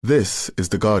This is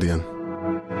The Guardian.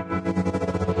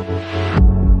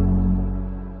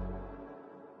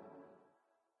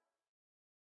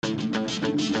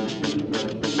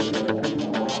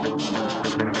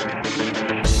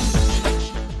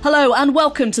 Hello and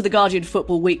welcome to The Guardian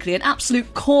Football Weekly. An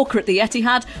absolute corker at the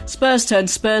Etihad. Spurs turned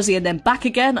Spursy and then back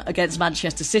again against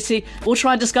Manchester City. We'll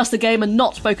try and discuss the game and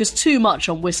not focus too much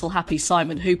on whistle-happy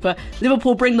Simon Hooper.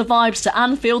 Liverpool bring the vibes to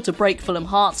Anfield to break Fulham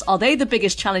hearts. Are they the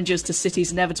biggest challengers to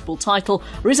City's inevitable title?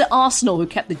 Or is it Arsenal who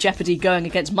kept the jeopardy going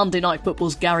against Monday Night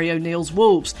Football's Gary O'Neill's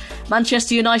Wolves?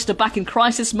 Manchester United are back in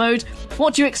crisis mode.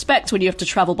 What do you expect when you have to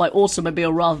travel by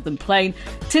automobile rather than plane?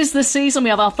 'Tis the season. We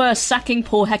have our first sacking.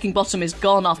 Paul Heckingbottom is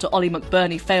gone after Ollie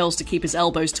McBurney fails to keep his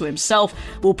elbows to himself.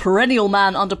 Will perennial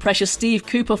man under pressure Steve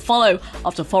Cooper follow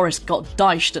after Forest got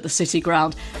dished at the City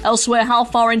ground? Elsewhere, how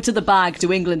far into the bag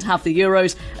do England have the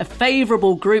Euros? A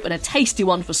favourable group and a tasty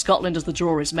one for Scotland as the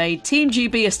draw is made. Team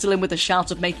GB is still in with a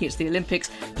shout of making it to the Olympics.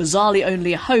 Bizarrely,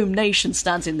 only a home nation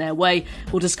stands in their way.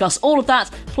 We'll discuss all of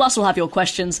that, plus we'll have your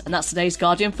questions, and that's today's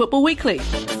Guardian Football Weekly.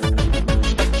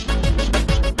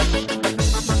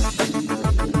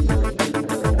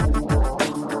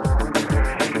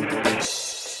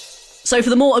 So for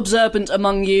the more observant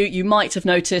among you, you might have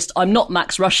noticed I'm not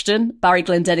Max Rushton. Barry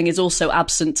Glendenning is also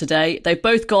absent today. They've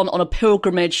both gone on a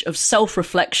pilgrimage of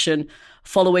self-reflection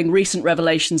following recent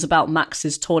revelations about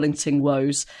Max's Torlington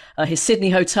woes. His Sydney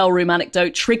hotel room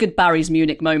anecdote triggered Barry's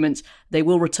Munich moment. They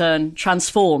will return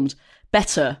transformed,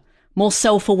 better, more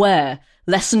self-aware.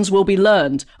 Lessons will be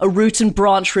learned. A root and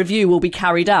branch review will be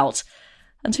carried out.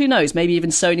 And who knows, maybe even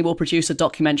Sony will produce a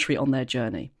documentary on their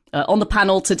journey. On the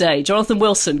panel today, Jonathan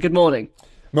Wilson, good morning.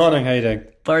 Morning, how you doing?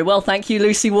 Very well, thank you.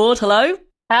 Lucy Ward, hello.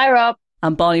 Hi, Rob.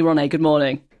 And Barney Ronay, good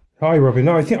morning. Hi, Robyn.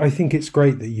 No, I think it's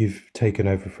great that you've taken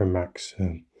over from Max.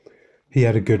 He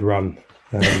had a good run,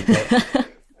 but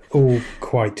all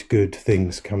quite good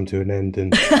things come to an end.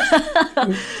 And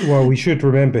while we should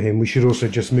remember him, we should also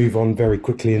just move on very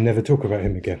quickly and never talk about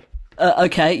him again.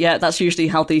 Okay, yeah, that's usually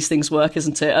how these things work,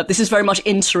 isn't it? This is very much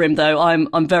interim, though.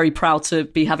 I'm very proud to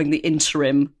be having the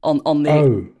interim on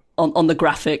the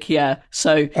graphic. Yeah.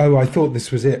 So. Oh, I thought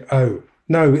this was it. Oh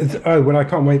no. Well, I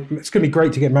can't wait. It's going to be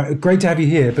great to get Max. Great to have you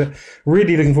here, but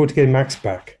really looking forward to getting Max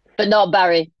back. But not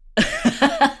Barry.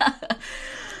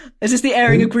 Is this the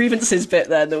airing of grievances bit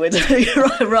then that we're doing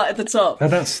right at the top?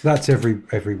 That's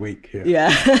every week.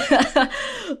 Yeah.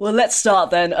 Well, let's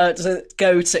start then.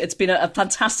 It's been a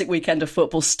fantastic weekend of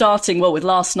football, starting with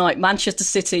last night, Manchester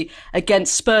City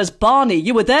against Spurs. Barney,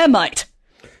 you were there, mate.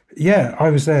 Yeah, I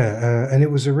was there, and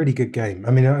it was a really good game. I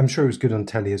mean, I'm sure it was good on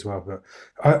telly as well, but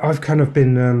I've kind of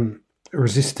been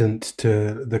resistant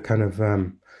to the kind of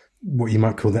what you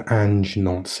might call the Ange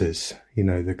nonsense,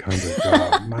 the kind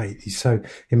of mate, he's so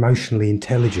emotionally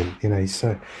intelligent,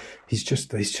 he's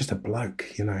just a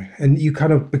bloke, and you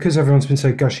kind of, because everyone's been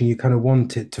so gushing, you kind of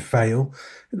want it to fail.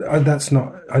 I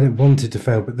don't want it to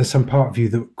fail, but there's some part of you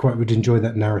that quite would enjoy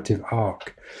that narrative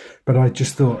arc. But I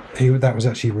just thought that was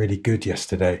actually really good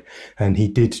yesterday. And he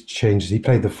did change. He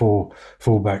played the four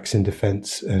fullbacks in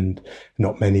defence and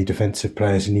not many defensive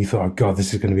players. And you thought, oh, God,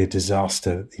 this is going to be a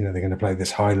disaster. They're going to play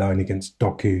this high line against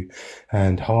Doku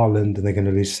and Haaland, and they're going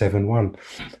to lose 7-1.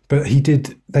 But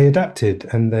they adapted,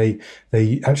 and they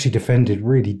actually defended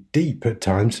really deep at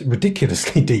times,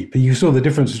 ridiculously deep. But you saw the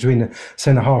difference between a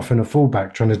centre-half and a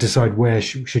fullback trying to decide where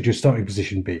should your starting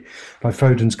position be. Like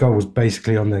Foden's goal was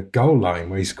basically on the goal line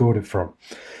where he scored it from.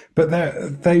 But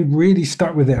they really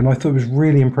stuck with it, and I thought it was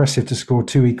really impressive to score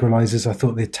 2 equalisers. I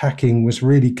thought the attacking was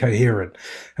really coherent,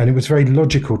 and it was very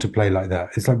logical to play like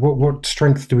that. It's like, what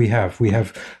strength do we have? We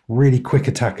have really quick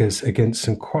attackers against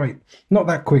some quite not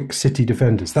that quick City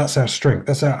defenders. That's our strength.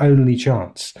 That's our only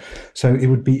chance. So it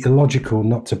would be illogical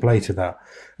not to play to that.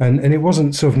 And it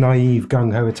wasn't sort of naive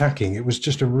gung-ho attacking. It was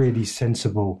just a really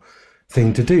sensible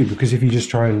thing to do, because if you just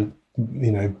try and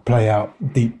play out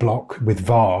deep block with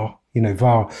VAR.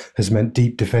 VAR has meant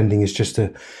deep defending is just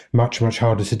much, much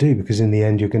harder to do, because in the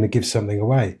end, you're going to give something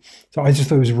away. So I just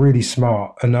thought it was really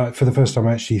smart. And for the first time,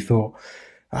 I actually thought,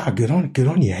 good on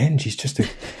you, Henge. He's just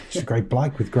a great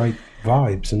bloke with great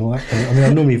vibes and all that kind of, I mean,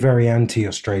 I'm normally very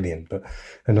anti-Australian,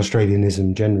 and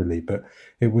Australianism generally, but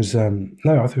it was, I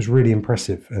thought it was really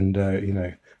impressive and,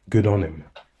 good on him.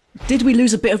 Did we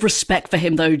lose a bit of respect for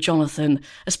him, though, Jonathan?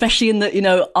 Especially in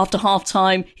the, after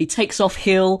half-time, he takes off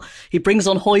Hill, he brings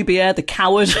on Højbjerg, the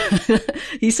coward.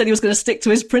 He said he was going to stick to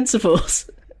his principles.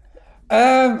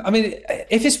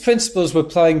 If his principles were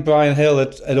playing Bryan Hill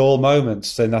at all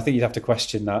moments, then I think you'd have to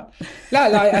question that.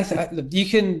 You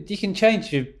can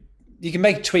change, you can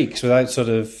make tweaks without sort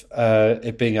of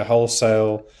it being a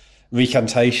wholesale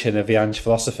recantation of the Ange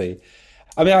philosophy.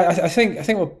 I mean, I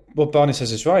think what Barney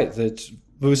says is right, that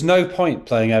there was no point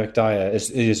playing Eric Dyer as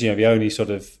the only sort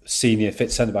of senior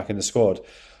fit centre back in the squad,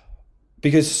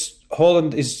 because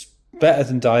Haaland is better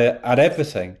than Dyer at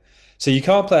everything. So you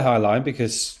can't play high line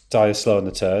because Dyer's slow on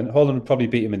the turn. Haaland would probably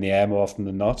beat him in the air more often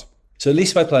than not. So at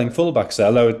least by playing fullbacks there,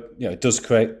 although it does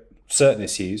create certain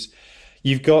issues,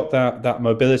 you've got that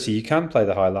mobility. You can play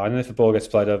the high line, and if the ball gets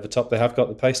played over the top, they have got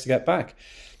the pace to get back.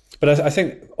 But I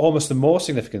think almost the more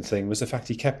significant thing was the fact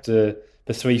he kept the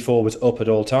three forwards up at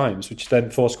all times, which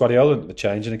then forced Guardiola into the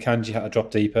change, and Akanji had to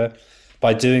drop deeper.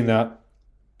 By doing that,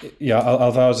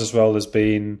 Alvarez's role has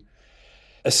been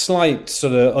a slight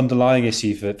sort of underlying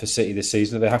issue for City this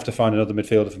season. They have to find another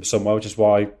midfielder from somewhere, which is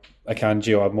why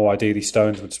Akanji, or more ideally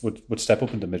Stones, would step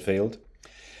up into midfield.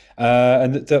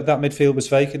 And that midfield was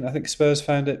vacant. I think Spurs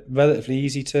found it relatively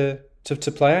easy to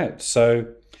play out. So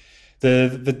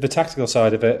the tactical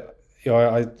side of it,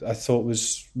 I thought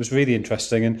was really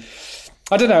interesting. And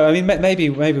I don't know. I mean, maybe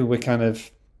we're kind of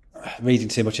reading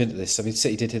too much into this. I mean,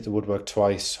 City did hit the woodwork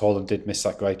twice. Haaland did miss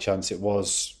that great chance. The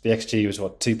XG was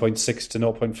 2.6 to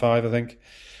 0.5, I think.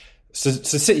 So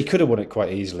City could have won it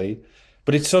quite easily,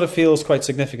 but it sort of feels quite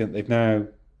significant. They've now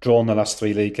drawn the last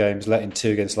 3 league games, let in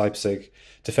 2 against Leipzig.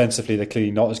 Defensively, they're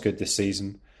clearly not as good this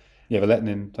season. They're letting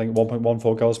in, I think,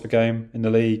 1.14 goals per game in the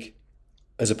league,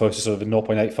 as opposed to sort of a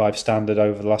 0.85 standard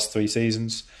over the last 3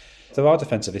 seasons. There are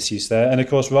defensive issues there. And of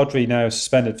course, Rodri now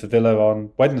suspended for Villa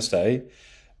on Wednesday.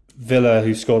 Villa,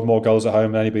 who scored more goals at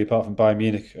home than anybody apart from Bayern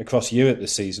Munich across Europe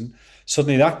this season.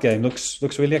 Suddenly that game looks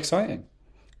really exciting.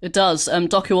 It does.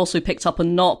 Doku also picked up a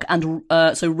knock, and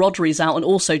so Rodri's out, and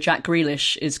also Jack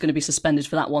Grealish is going to be suspended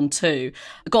for that one too.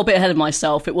 I got a bit ahead of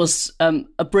myself. It was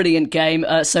a brilliant game.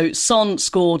 So Son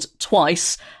scored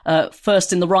twice,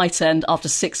 first in the right end after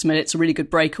 6 minutes, a really good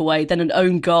breakaway, then an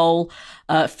own goal.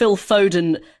 Phil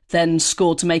Foden then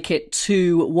scored to make it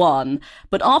 2-1.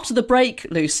 But after the break,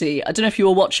 Lucy, I don't know if you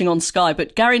were watching on Sky,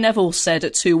 but Gary Neville said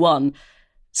at 2-1,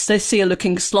 City are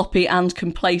looking sloppy and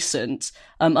complacent.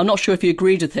 I'm not sure if you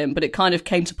agreed with him, but it kind of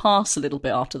came to pass a little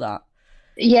bit after that.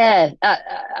 Yeah,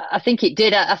 I think it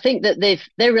did. I think that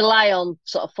they rely on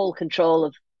sort of full control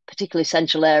of particularly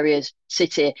central areas,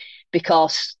 City,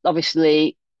 because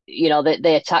obviously,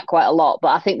 they attack quite a lot. But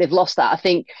I think they've lost that. I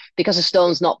think because of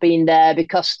Stones not being there,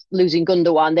 because losing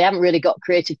Gundogan, they haven't really got a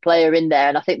creative player in there.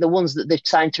 And I think the ones that they've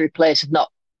signed to replace have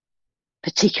not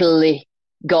particularly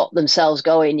got themselves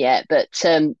going yet. But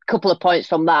a couple of points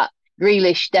from that.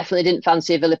 Grealish definitely didn't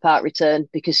fancy a Villa Park return,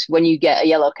 because when you get a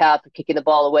yellow card for kicking the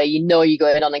ball away, you're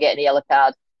going on and getting a yellow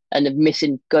card, and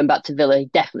missing going back to Villa.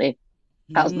 Definitely,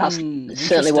 that's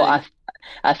certainly what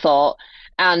I thought.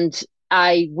 And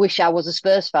I wish I was a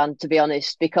Spurs fan, to be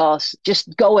honest, because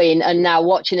just going and now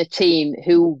watching a team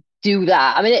who do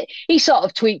that. I mean, he sort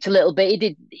of tweaked a little bit.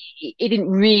 He didn't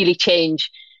really change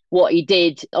what he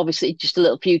did. Obviously, just a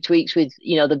little few tweaks with,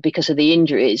 because of the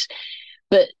injuries.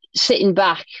 But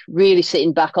really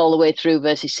sitting back all the way through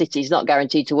versus City is not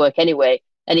guaranteed to work anyway.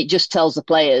 And it just tells the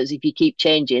players, if you keep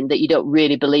changing, that you don't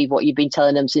really believe what you've been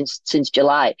telling them since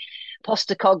July.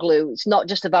 Postecoglou, it's not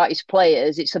just about his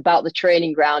players, it's about the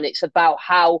training ground, it's about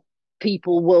how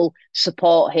people will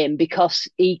support him, because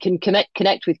he can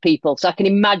connect with people. So I can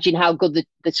imagine how good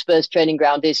the Spurs training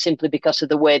ground is, simply because of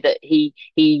the way that he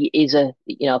is a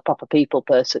proper people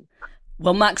person.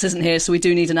 Well, Max isn't here, so we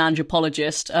do need an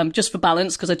anthropologist. Just for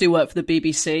balance, because I do work for the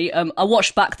BBC. I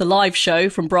watched back the live show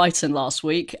from Brighton last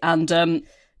week, and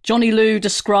Johnny Lou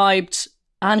described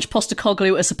Ange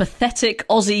Postecoglou as a pathetic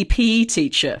Aussie PE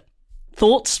teacher.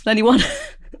 Thoughts, anyone?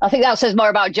 I think that says more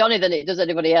about Johnny than it does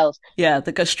anybody else. Yeah,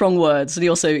 they go strong words. And he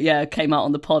also, came out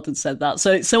on the pod and said that.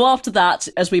 So after that,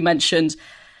 as we mentioned,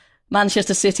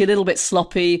 Manchester City a little bit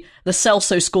sloppy. Lo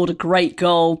Celso scored a great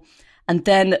goal. And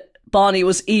then Barney,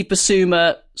 was Yves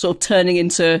Bissouma sort of turning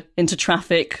into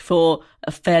traffic for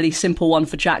a fairly simple one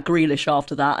for Jack Grealish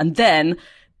after that. And then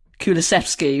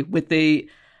Kulusevski with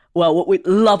what we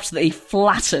loved, that he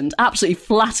absolutely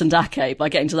flattened Ake by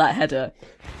getting to that header.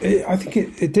 I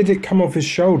think it did come off his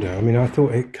shoulder. I mean, I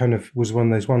thought it kind of was one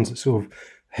of those ones that sort of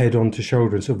head onto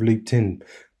shoulder and sort of leaped in.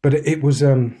 But it was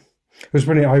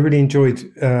brilliant. I really enjoyed,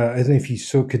 I don't know if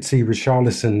you could see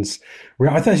Richarlison's.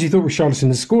 I actually thought Richarlison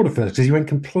had scored at first, because he went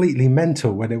completely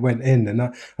mental when it went in. And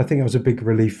I think it was a big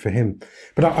relief for him.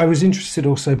 But I was interested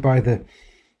also by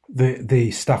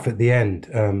the stuff at the end.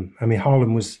 I mean,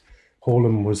 Haaland was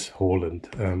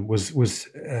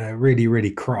really,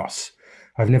 really cross.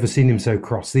 I've never seen him so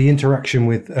cross. The interaction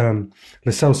with Lo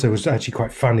Celso was actually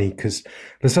quite funny, because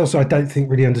Lo Celso, I don't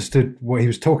think, really understood what he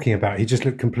was talking about. He just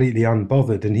looked completely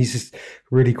unbothered, and he's just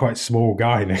really quite small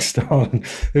guy next to Haaland.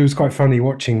 It was quite funny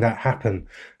watching that happen.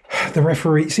 The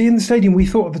referee, see, in the stadium, we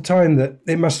thought at the time that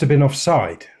it must have been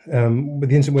offside. With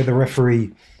the incident where the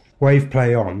referee waved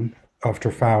play on after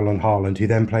a foul on Haaland, who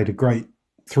then played a great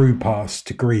through pass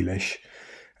to Grealish,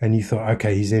 and you thought,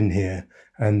 okay, he's in here,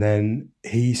 and then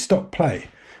he stopped play,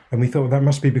 and we thought that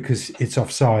must be because it's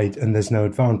offside and there's no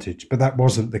advantage, but that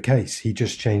wasn't the case. He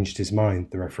just changed his mind,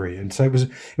 the referee, and so it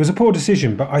was a poor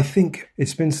decision. But I think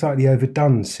it's been slightly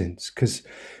overdone since, because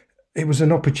it was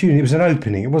an opportunity, it was an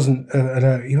opening. It wasn't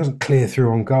he wasn't clear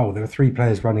through on goal. There were three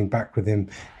players running back with him.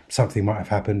 Something might have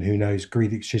happened. Who knows?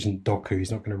 Grealish isn't Doku.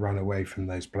 He's not going to run away from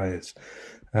those players.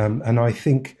 And I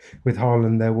think with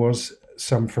Haaland there was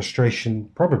some frustration,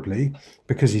 probably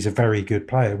because he's a very good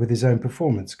player, with his own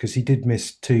performance, because he did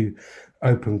miss two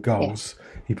open goals.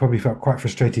 Yeah. He probably felt quite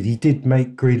frustrated. He did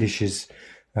make Grealish's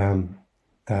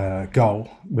goal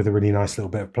with a really nice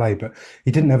little bit of play, but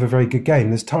he didn't have a very good game.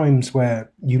 There's times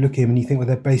where you look at him and you think, well,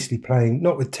 they're basically playing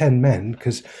not with 10 men,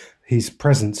 because his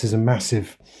presence is a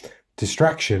massive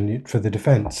distraction for the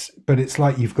defence, but it's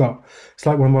like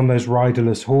when one of those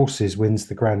riderless horses wins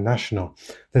the Grand National.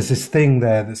 There's this thing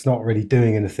there that's not really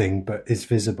doing anything, but is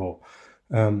visible.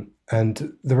 And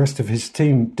the rest of his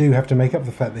team do have to make up for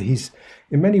the fact that he's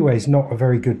in many ways not a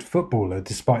very good footballer,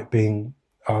 despite being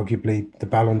arguably the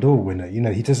Ballon d'Or winner.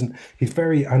 He's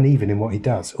very uneven in what he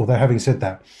does. Although, having said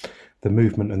that, the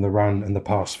movement and the run and the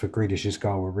pass for Grealish's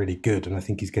goal were really good, and I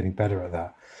think he's getting better at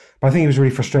that. But I think he was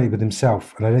really frustrated with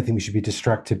himself, and I don't think we should be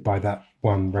distracted by that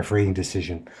one refereeing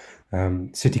decision.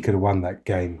 City could have won that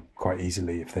game quite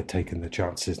easily if they'd taken the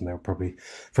chances, and they were probably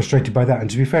frustrated by that. And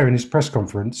to be fair, in his press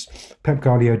conference, Pep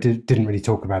Guardiola didn't really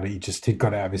talk about it. He'd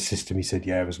got it out of his system. He said,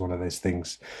 yeah, it was one of those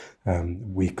things.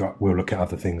 We'll look at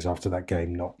other things after that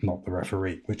game, not the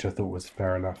referee, which I thought was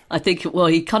fair enough. I think, well,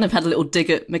 he kind of had a little dig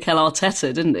at Mikel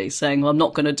Arteta, didn't he? Saying, well, I'm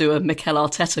not going to do a Mikel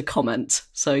Arteta comment.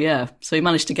 So, yeah. So he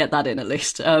managed to get that in, at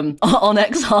least. On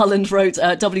X, Haaland wrote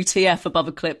WTF above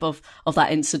a clip of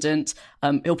that incident.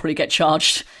 He'll probably get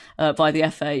charged by the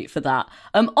FA for that.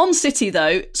 On City,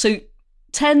 though, so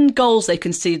 10 goals they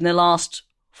conceded in their last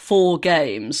 4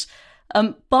 games.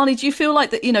 Barney, do you feel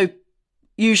like that,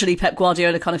 usually Pep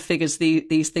Guardiola kind of figures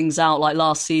these things out? Like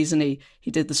last season,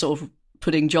 he did the sort of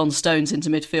putting John Stones into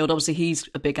midfield. Obviously, he's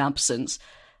a big absence.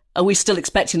 Are we still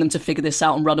expecting them to figure this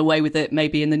out and run away with it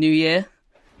maybe in the new year?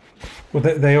 Well,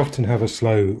 they often have a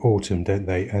slow autumn, don't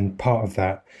they? And part of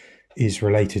that is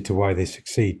related to why they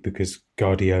succeed, because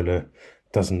Guardiola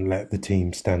doesn't let the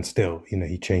team stand still.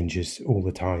 He changes all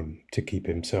the time to keep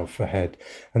himself ahead,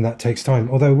 and that takes time.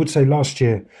 Although I would say last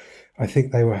year, I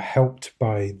think they were helped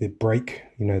by the break,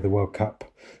 the World Cup.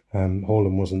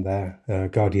 Haaland wasn't there.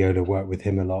 Guardiola worked with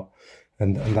him a lot,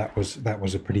 and that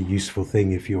was a pretty useful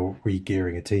thing if you're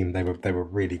re-gearing a team. They were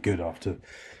really good after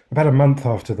about a month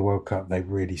after the World Cup. They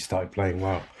really started playing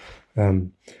well.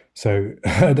 So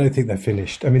I don't think they're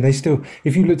finished. I mean, they still,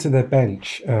 if you look at their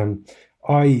bench,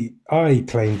 I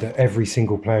claimed that every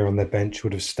single player on their bench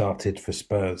would have started for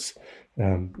Spurs.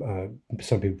 Some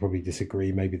people probably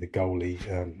disagree. Maybe the goalie.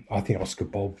 I think Oscar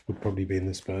Bob would probably be in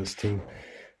the Spurs team,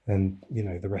 and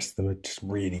the rest of them are just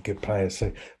really good players.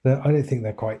 So I don't think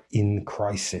they're quite in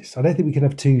crisis. I don't think we can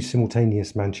have 2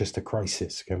 simultaneous Manchester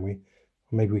crises, can we?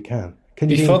 Or maybe we can. Can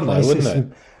you be fun though, wouldn't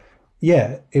it?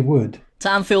 Yeah, it would. To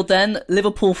Anfield then,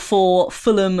 Liverpool 4,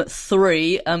 Fulham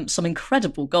 3. Some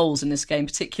incredible goals in this game,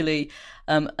 particularly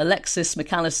Alexis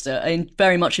McAllister. I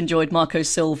very much enjoyed Marco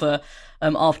Silva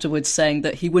afterwards saying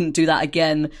that he wouldn't do that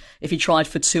again if he tried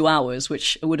for 2 hours,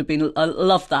 which would have been, I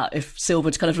love that, if Silva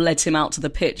had kind of led him out to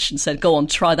the pitch and said, go on,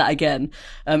 try that again.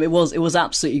 It was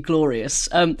absolutely glorious.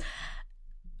 Kind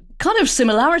of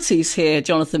similarities here,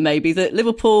 Jonathan, maybe, that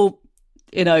Liverpool,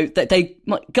 that they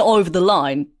might get over the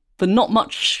line, but not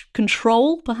much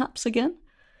control, perhaps, again?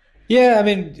 Yeah, I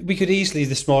mean, we could easily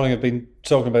this morning have been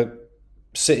talking about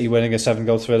City winning a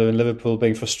 7-goal thriller and Liverpool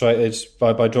being frustrated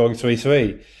by drawing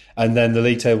 3-3. And then the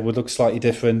league table would look slightly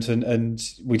different, and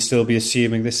we'd still be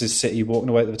assuming this is City walking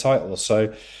away with the title.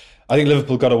 So I think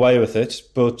Liverpool got away with it.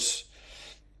 But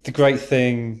the great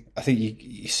thing I think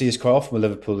you see is quite often with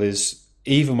Liverpool is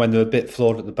even when they're a bit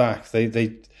flawed at the back,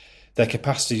 their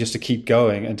capacity just to keep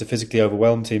going and to physically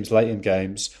overwhelm teams late in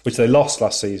games, which they lost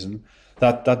last season,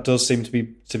 that does seem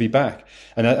to be back.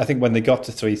 And I think when they got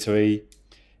to 3-3,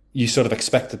 you sort of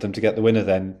expected them to get the winner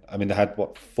then. I mean, they had,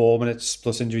 4 minutes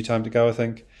plus injury time to go, I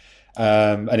think.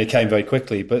 And it came very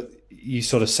quickly, but you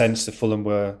sort of sensed that Fulham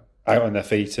were out on their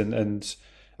feet and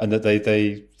that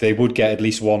they would get at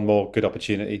least one more good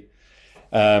opportunity.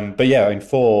 But yeah, I mean,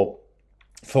 four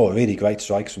really great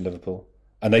strikes from Liverpool.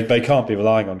 And they can't be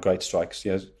relying on great strikes.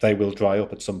 They will dry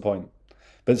up at some point.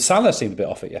 But Salah seemed a bit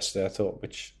off it yesterday, I thought,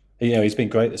 which He's been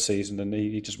great this season, and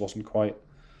he just wasn't quite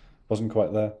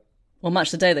there. Well, Match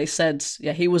of the Day, they said,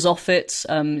 he was off it.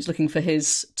 He's looking for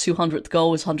his 200th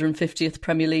goal, his 150th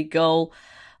Premier League goal.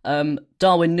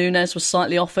 Darwin Núñez was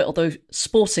slightly off it, although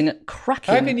sporting at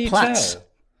cracking How can you plats. tell?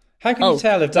 How can you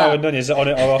tell if Darwin Núñez is on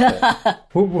it or off it?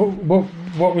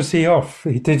 What was he off?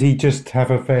 Did he just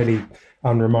have a fairly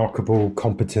unremarkable,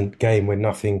 competent game where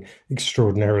nothing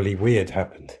extraordinarily weird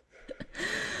happened?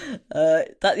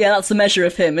 That's the measure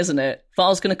of him, isn't it? But I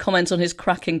was going to comment on his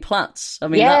cracking plats. I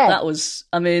mean, that was.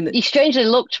 I mean, he strangely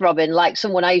looked, Robyn, like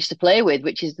someone I used to play with,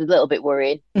 which is a little bit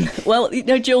worrying. Well,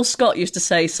 Jill Scott used to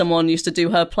say someone used to do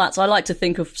her plats. I like to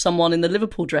think of someone in the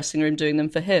Liverpool dressing room doing them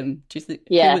for him. Do you think?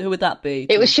 Yeah. Who would that be?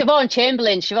 It was Siobhan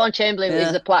Chamberlain. Siobhan Chamberlain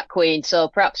is the plat queen, so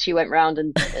perhaps she went round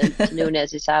and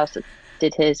Núñez's house and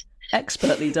did his.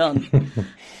 Expertly done.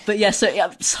 But so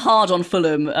it's hard on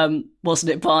Fulham,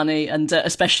 wasn't it, Barney? And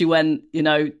especially when,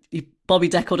 Bobby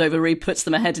De Cordova puts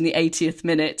them ahead in the 80th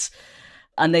minute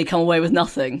and they come away with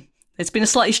nothing. It's been a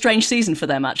slightly strange season for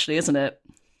them, actually, isn't it?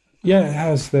 Yeah, it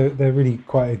has. They're really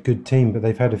quite a good team, but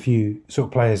they've had a few sort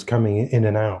of players coming in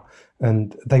and out,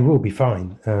 and they will be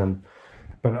fine.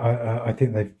 But I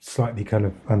think they've slightly kind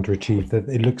of underachieved.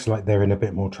 It looks like they're in a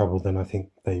bit more trouble than I think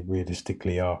they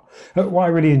realistically are. What I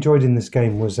really enjoyed in this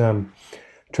game was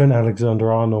Trent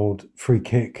Alexander-Arnold free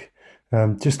kick.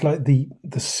 Just like the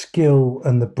skill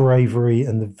and the bravery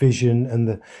and the vision and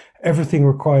the everything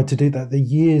required to do that, the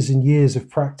years and years of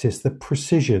practice, the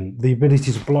precision, the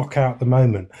ability to block out the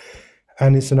moment.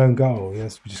 And it's an own goal.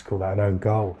 Yes, we just call that an own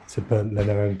goal. It's a Bernd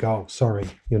Leno own goal. Sorry,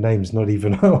 your name's not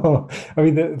even... I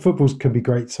mean, the footballs can be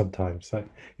great sometimes. So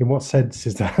in what sense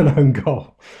is that an own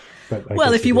goal?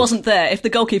 Well, if he wasn't there, if the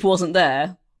goalkeeper wasn't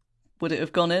there, would it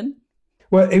have gone in?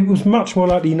 Well, it was much more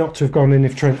likely not to have gone in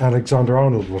if Trent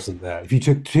Alexander-Arnold wasn't there. If you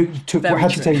had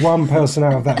to take one person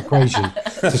out of that equation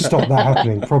to stop that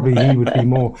happening, probably he would be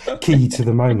more key to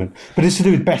the moment. But it's to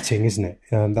do with betting, isn't it?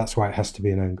 That's why it has to be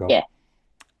an own goal. Yeah.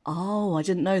 Oh, I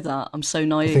didn't know that. I'm so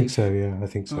naive. I think so, yeah. I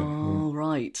think so. Oh,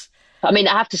 right. I mean,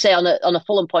 I have to say, on a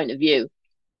Fulham point of view,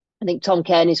 I think Tom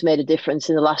Kearney's made a difference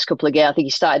in the last couple of games. I think he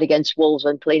started against Wolves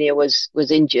when Plenia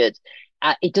was injured.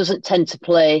 He doesn't tend to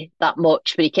play that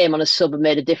much, but he came on a sub and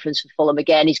made a difference for Fulham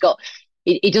again.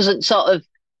 He doesn't sort of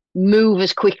move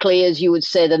as quickly as you would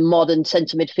say the modern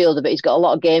centre midfielder, but he's got a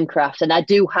lot of game craft. And I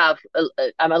do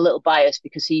I'm a little biased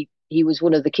because he was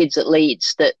one of the kids at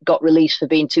Leeds that got released for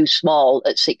being too small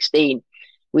at 16,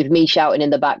 with me shouting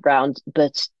in the background,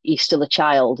 but he's still a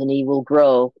child and he will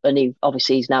grow. And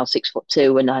he's now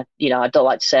 6'2", and I don't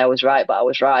like to say I was right, but I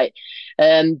was right.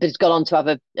 But he's gone on to have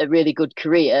a really good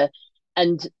career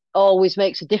and always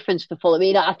makes a difference for Fulham. I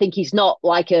mean, I think he's not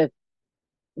like a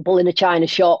bull in a china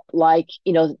shop, like,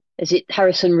 is it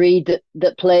Harrison Reed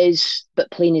that plays,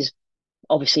 but Plini's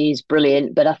obviously he's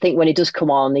brilliant, but I think when he does come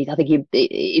on, I think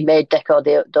he made De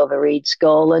Cordova Reed's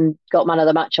goal and got man of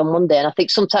the match on Monday. And I think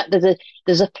sometimes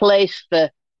there's a place for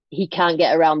he can't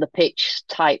get around the pitch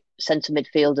type centre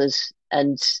midfielders,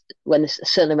 and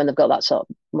certainly when they've got that sort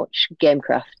of much game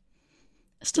craft.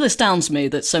 It still astounds me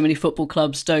that so many football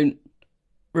clubs don't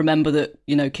remember that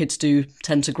kids do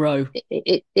tend to grow.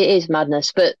 It is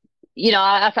madness, but.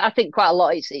 I think quite a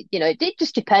lot. It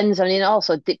just depends. I mean, it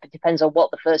also depends on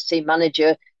what the first team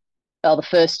manager or the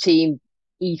first team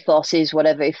ethos is,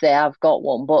 whatever, if they have got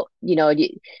one. But,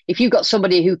 if you've got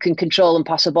somebody who can control and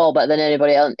pass a ball better than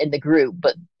anybody else in the group,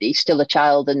 but he's still a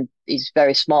child and he's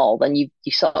very small, then you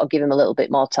sort of give him a little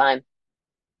bit more time.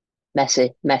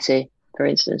 Messi, for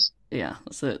instance. Yeah,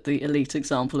 that's the elite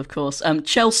example, of course.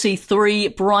 Chelsea 3,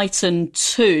 Brighton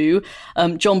 2.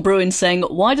 John Bruin saying,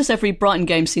 why does every Brighton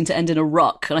game seem to end in a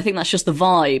ruck? And I think that's just the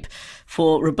vibe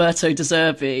for Roberto De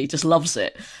Zerbi. He just loves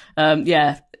it. A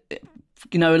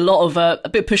lot of a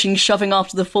bit pushing, shoving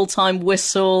after the full-time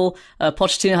whistle,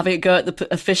 Pochettino having a go at the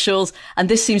officials. And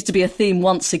this seems to be a theme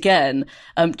once again.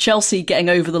 Chelsea getting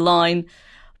over the line,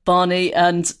 Barney,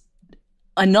 and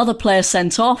another player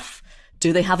sent off.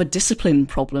 Do they have a discipline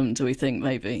problem, do we think,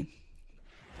 maybe?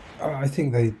 I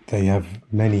think they have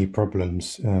many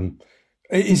problems.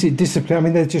 Is it discipline? I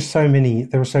mean,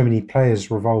 there are so many players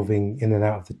revolving in and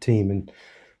out of the team, and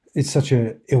it's such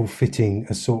a ill-fitting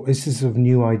assault. It's this sort of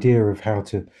new idea of how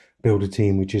to build a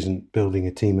team, which isn't building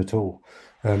a team at all.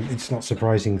 It's not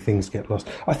surprising things get lost.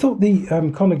 I thought the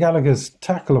Conor Gallagher's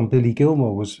tackle on Billy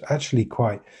Gilmour was actually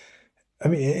quite... I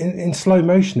mean, in slow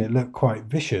motion, it looked quite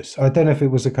vicious. I don't know if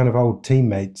it was a kind of old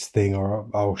teammates thing or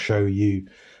I'll show you.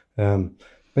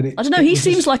 But I don't know. He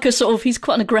seems like he's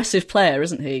quite an aggressive player,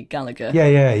 isn't he, Gallagher?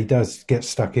 Yeah, he does get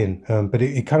stuck in. But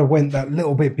it kind of went that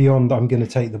little bit beyond I'm going to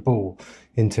take the ball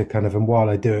into kind of, and while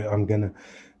I do it, I'm going to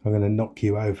I'm going to knock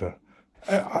you over.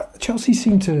 Chelsea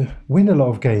seem to win a lot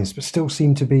of games, but still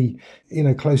seem to be,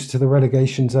 closer to the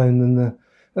relegation zone than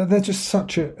they're just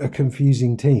such a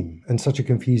confusing team and such a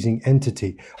confusing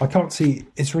entity. I can't see,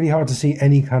 it's really hard to see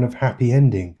any kind of happy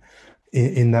ending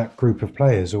in that group of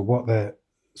players or what they're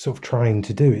sort of trying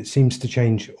to do. It seems to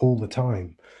change all the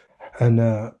time. And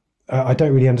I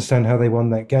don't really understand how they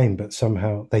won that game, but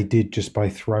somehow they did just by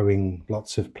throwing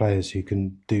lots of players who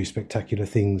can do spectacular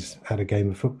things at a game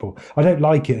of football. I don't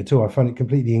like it at all. I find it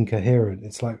completely incoherent.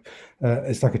 It's like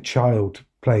a child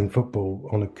playing football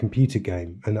on a computer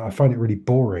game, and I find it really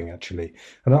boring, actually.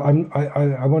 And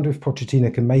I wonder if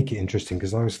Pochettino can make it interesting,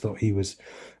 because I always thought he was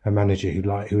a manager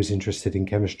who was interested in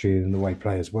chemistry and the way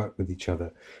players work with each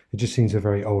other. It just seems a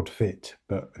very odd fit,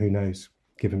 but who knows?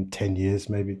 Give him 10 years,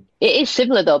 maybe. It is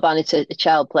similar, though, Barney, to a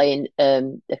child playing a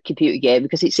computer game,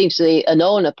 because it seems to be an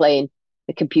owner playing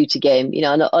a computer game.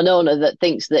 An owner that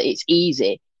thinks that it's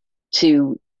easy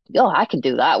to, I can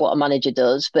do that, what a manager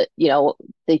does. But,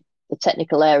 the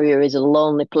technical area is a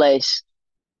lonely place.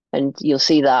 And you'll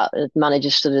see that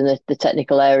managers stood in the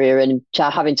technical area and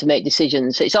having to make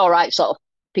decisions. It's all right sort of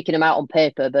picking them out on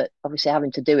paper, but obviously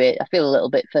having to do it. I feel a little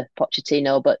bit for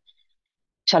Pochettino, but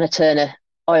trying to turn a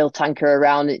oil tanker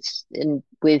around, it's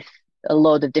with a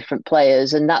load of different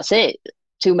players, and that's it.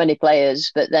 Too many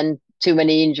players, but then too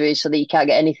many injuries, so that you can't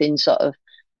get anything sort of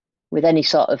with any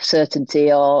sort of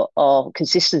certainty or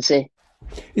consistency.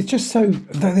 It's just so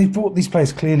they bought these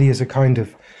players clearly as a kind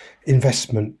of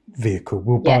investment vehicle.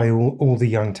 We'll buy all the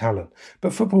young talent,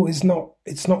 but football is not.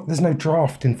 It's not. There's no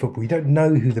draft in football. You don't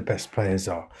know who the best players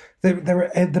are.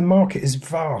 The market is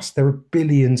vast. There are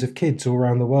billions of kids all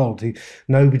around the world who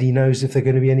nobody knows if they're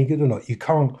going to be any good or not. You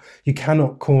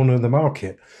cannot corner the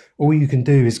market. All you can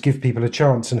do is give people a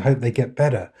chance and hope they get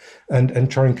better, and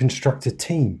try and construct a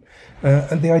team.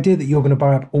 And the idea that you're going to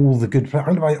buy up all the good players,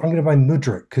 I'm going to buy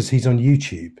Mudryk because he's on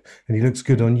YouTube and he looks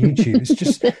good on YouTube. It's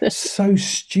just so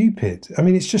stupid. I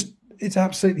mean, it's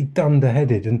absolutely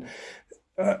dunderheaded. And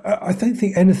I don't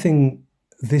think anything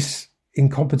this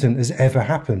incompetent has ever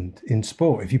happened in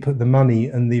sport. If you put the money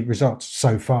and the results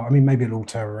so far, I mean, maybe it'll all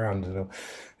turn around and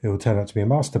it'll turn out to be a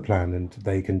master plan, and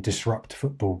they can disrupt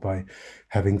football by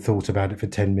having thought about it for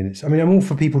 10 minutes. I mean, I'm all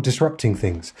for people disrupting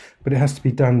things, but it has to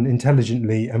be done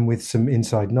intelligently and with some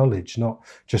inside knowledge, not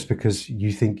just because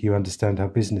you think you understand how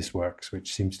business works,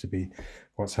 which seems to be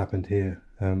what's happened here.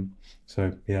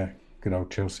 So, yeah, good old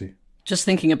Chelsea. Just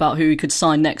thinking about who we could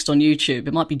sign next on YouTube,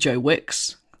 it might be Joe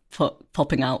Wicks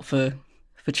popping out for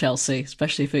Chelsea,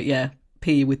 especially if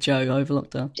P with Joe over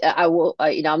lockdown.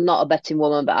 I'm not a betting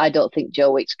woman, but I don't think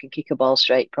Joe Wicks can kick a ball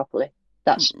straight properly.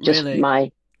 That's just really?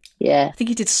 I think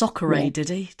he did Soccer Aid, did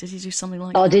he? Did he do something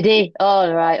like that? Oh, did he?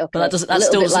 Oh, right, okay. But that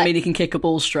still doesn't mean he can kick a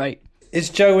ball straight. Is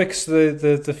Joe Wicks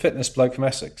the fitness bloke from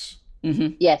Essex?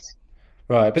 Mm-hmm. Yes.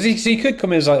 Right, but he could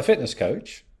come in as like a fitness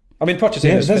coach. I mean,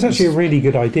 Pochettino's that's actually a really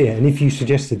good idea, and if you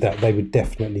suggested that, they would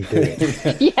definitely do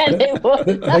it. Yeah, they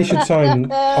would. They should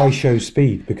sign I Show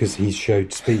Speed because he's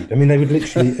showed speed. I mean, they would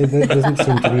literally. There doesn't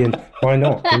seem to be why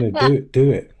not?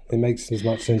 Do it. It makes as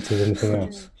much sense as anything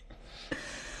else.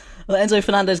 Well, Enzo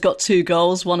Fernandez got 2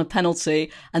 goals, one a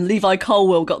penalty, and Levi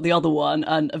Colwill got the other one,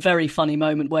 and a very funny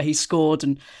moment where he scored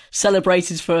and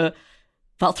celebrated for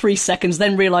about 3 seconds,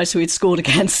 then realised who he'd scored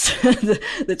against,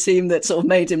 the team that sort of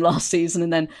made him last season,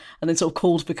 and then sort of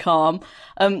called for calm.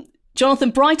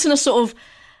 Jonathan, Brighton are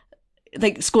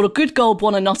they scored a good goal,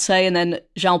 Buonanotte, and then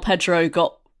João Pedro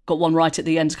got one right at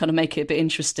the end to kind of make it a bit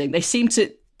interesting.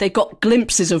 They got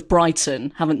glimpses of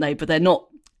Brighton, haven't they? But they're not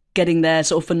getting there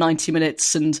sort of for 90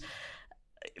 minutes and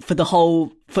for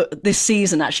this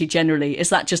season, actually, generally. Is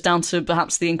that just down to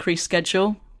perhaps the increased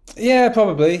schedule? Yeah,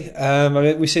 probably. I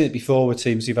mean, we've seen it before with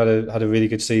teams who've had a really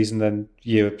good season, then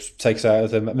Europe takes it out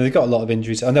of them. I mean, they've got a lot of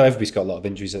injuries. I know everybody's got a lot of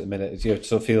injuries at the minute. It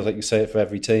sort of feels like you say it for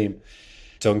every team.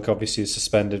 Dunk obviously is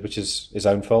suspended, which is his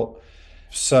own fault.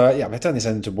 So, yeah, I don't think there's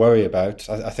anything to worry about.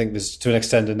 I think there's, to an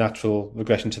extent, a natural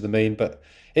regression to the mean, but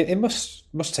it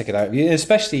must take it out.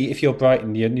 Especially if you're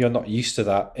Brighton, you're not used to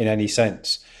that in any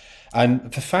sense.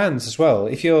 And for fans as well,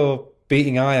 if you're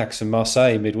beating Ajax and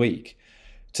Marseille midweek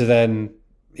to then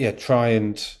try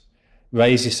and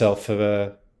raise yourself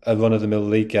for a run-of-the-mill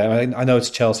league game. I know it's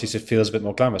Chelsea, so it feels a bit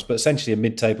more glamorous, but essentially a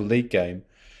mid-table league game,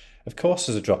 of course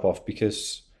there's a drop-off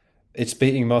because it's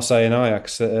beating Marseille and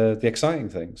Ajax that are the exciting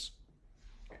things.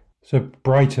 So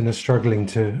Brighton are struggling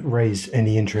to raise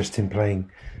any interest in playing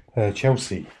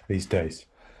Chelsea these days.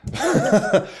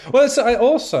 Well, I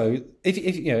also,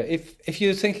 if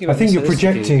you're thinking about, I think you're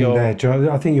projecting there, John.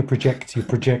 I think you're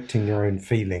projecting your own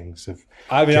feelings of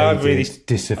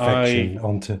disaffection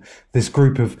onto this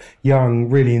group of young,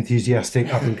 really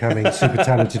enthusiastic, up and coming, super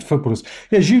talented footballers.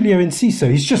 Yeah, Julio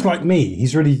Enciso. He's just like me.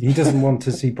 He doesn't want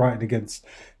to see Brighton against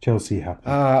Chelsea happen.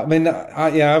 I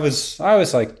was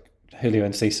like Julio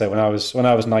Enciso when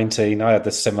I was 19. I had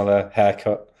the similar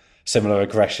haircut, similar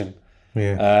aggression.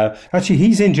 Yeah. Actually,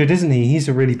 he's injured, isn't he? He's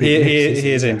a really big.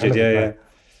 He is injured. Yeah.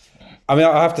 I mean,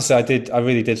 I have to say, I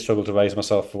really did struggle to raise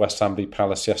myself for West Ham beat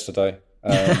Palace yesterday.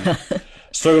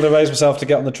 Struggled to raise myself to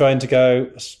get on the train to go.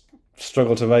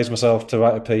 Struggled to raise myself to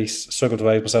write a piece. Struggled to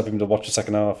raise myself even to watch the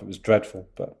second half. It was dreadful.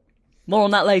 But more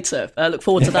on that later. Look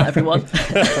forward to that, everyone.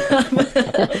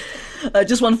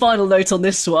 Just one final note on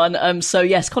this one. So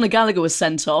yes, Conor Gallagher was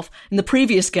sent off. In the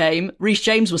previous game, Reece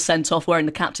James was sent off wearing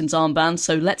the captain's armband.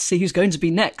 So let's see who's going to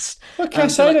be next. Well,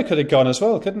 Caicedo could have gone as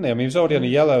well, couldn't he? I mean, he was already on a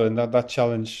yellow, and that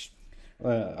challenge.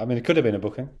 It could have been a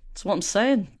booking. That's what I'm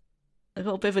saying. They've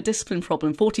got a bit of a discipline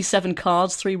problem. 47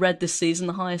 cards, 3 red this season,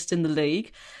 the highest in the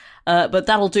league. But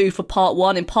that'll do for part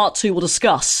 1. In part 2, we'll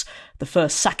discuss the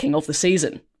first sacking of the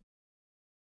season.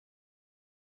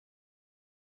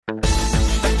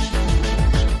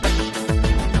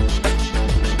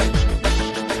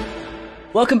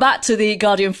 Welcome back to the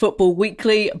Guardian Football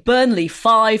Weekly. Burnley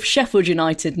 5, Sheffield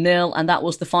United 0, and that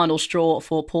was the final straw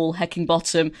for Paul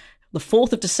Heckingbottom. The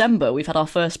 4th of December, we've had our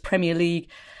first Premier League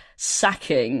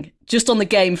sacking. Just on the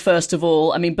game, first of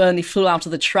all, I mean, Burnley flew out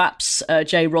of the traps.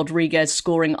 Jay Rodriguez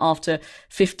scoring after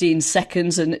 15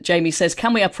 seconds. And Jamie says,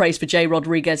 can we have praise for Jay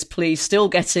Rodriguez, please? Still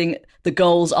getting the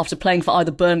goals after playing for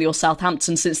either Burnley or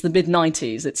Southampton since the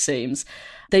mid-90s, it seems.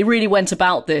 They really went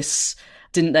about this,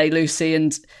 didn't they, Lucy?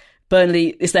 And Burnley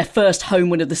is their first home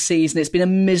win of the season. It's been a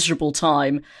miserable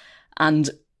time and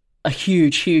a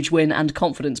huge, huge win and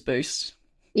confidence boost.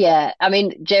 Yeah, I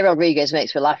mean, Jay Rodriguez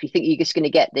makes me laugh. You think you're just going to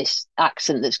get this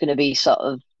accent that's going to be sort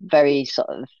of very sort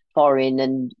of foreign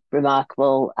and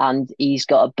remarkable, and he's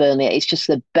got a Burnley. It's just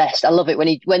the best. I love it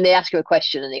when they ask you a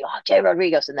question and they go, "Oh, Jay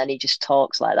Rodriguez," and then he just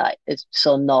talks like that. It's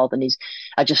so northern.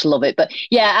 I just love it. But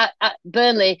yeah,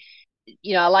 Burnley.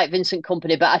 I like Vincent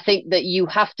Kompany, but I think that you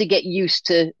have to get used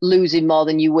to losing more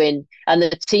than you win. And the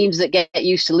teams that get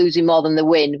used to losing more than they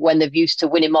win, when they're used to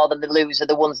winning more than they lose, are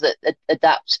the ones that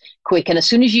adapt quick. And as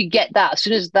soon as you get that, as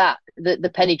soon as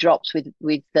the penny drops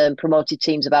with promoted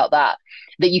teams about that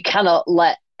you cannot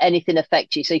let anything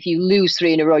affect you. So if you lose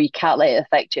 3 in a row, you can't let it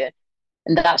affect you.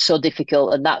 And that's so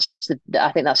difficult. And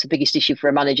I think that's the biggest issue for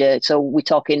a manager. So we're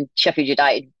talking Sheffield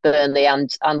United, Burnley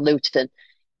and Luton.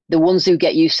 The ones who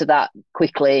get used to that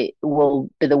quickly will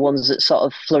be the ones that sort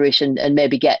of flourish and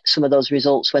maybe get some of those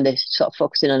results when they're sort of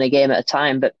focusing on a game at a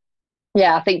time. But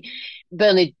yeah, I think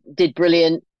Burnley did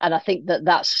brilliant. And I think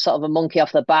that's sort of a monkey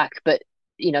off the back. But,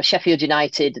 Sheffield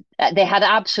United, they had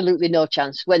absolutely no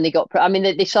chance when they got,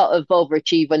 they sort of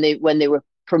overachieved when they were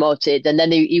promoted. And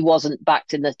then he wasn't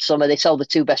backed in the summer. They sold the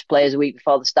 2 best players a week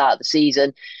before the start of the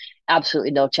season.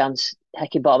 Absolutely no chance.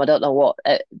 Heckingbottom, I don't know what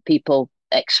people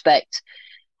expect.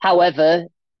 However,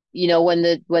 when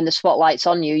the spotlight's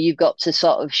on you, you've got to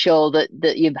sort of show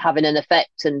that you're having an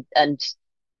effect. And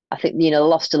I think,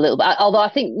 lost a little bit. Although I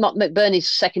think McBurney's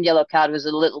second yellow card was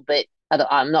a little bit,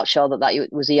 I'm not sure that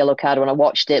was a yellow card when I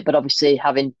watched it. But obviously,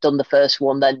 having done the first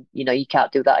one, then, you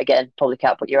can't do that again. Probably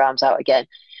can't put your arms out again.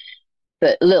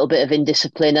 But a little bit of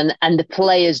indiscipline. And the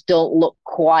players don't look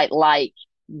quite like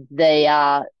they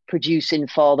are producing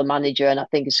for the manager, and I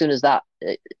think as soon as that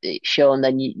it's shown,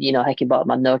 then Heckingbottom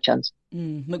had no chance.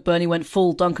 McBurney went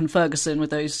full Duncan Ferguson with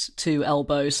those 2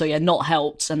 elbows, so yeah, not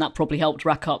helped, and that probably helped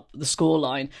rack up the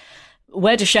scoreline.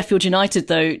 Where does Sheffield United,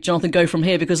 though, Jonathan, go from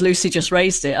here? Because Lucy just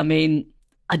raised it. I mean,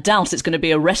 I doubt it's going to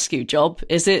be a rescue job,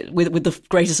 is it? With the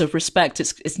greatest of respect,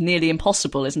 it's nearly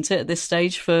impossible, isn't it, at this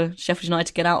stage for Sheffield United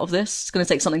to get out of this? It's going to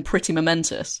take something pretty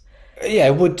momentous. Yeah,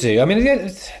 it would do. I mean,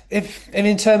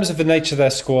 in terms of the nature of their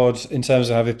squad, in terms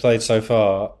of how they've played so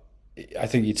far, I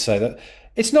think you'd say that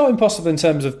it's not impossible in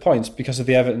terms of points because of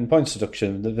the Everton points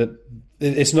deduction.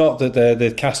 It's not that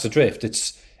they're cast adrift.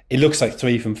 It looks like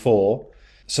 3 from 4.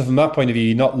 So from that point of view,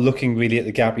 you're not looking really at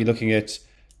the gap. You're looking at,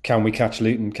 can we catch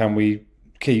Luton? Can we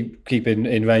keep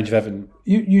in range of Everton?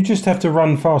 You just have to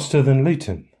run faster than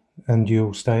Luton and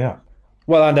you'll stay up.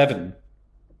 Well, and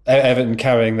Everton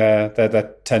carrying their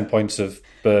 10 points of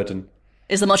burden.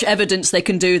 Is there much evidence they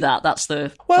can do that? That's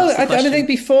the I think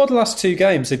before the last 2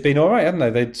 games they've been all right,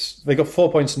 haven't they? They got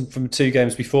 4 points from 2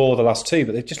 games before the last 2,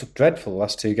 but they've just looked dreadful the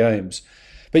last 2 games.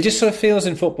 But it just sort of feels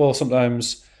in football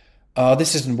sometimes,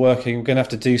 this isn't working. We're going to have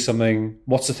to do something.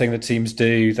 What's the thing that teams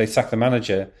do? They sack the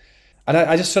manager, And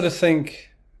I just sort of think,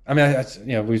 I mean,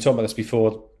 we were talking about this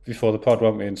before the pod,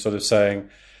 weren't we? And sort of saying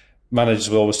managers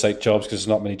will always take jobs because there's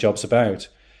not many jobs about.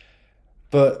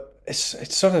 But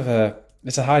it's sort of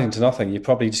it's a hiding to nothing. You're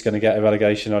probably just going to get a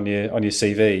relegation on your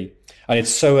CV, and it's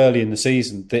so early in the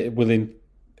season that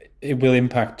it will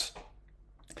impact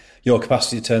your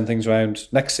capacity to turn things around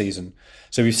next season.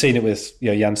 So we've seen it with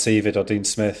Jan Siever or Dean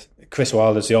Smith. Chris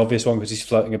Wilder's the obvious one because he's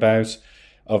floating about.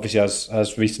 Obviously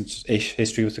has recent-ish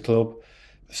history with the club,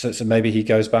 so maybe he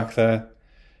goes back there.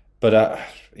 But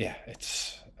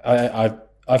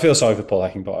I feel sorry for Paul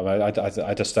Heckingbottom.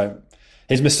 I just don't.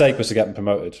 His mistake was to get him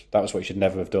promoted. That was what he should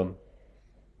never have done.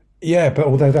 Yeah, but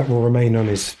although that will remain on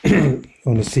his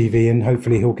on his CV, and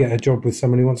hopefully he'll get a job with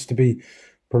someone who wants to be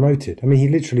promoted. I mean, he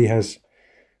literally has.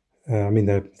 He's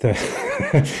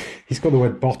got the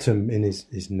word bottom in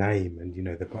his name, and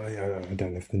I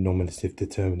don't know if the nominative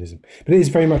determinism, but it is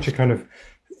very much a kind of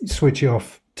switch it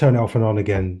off, turn it off and on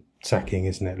again sacking,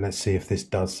 isn't it? Let's see if this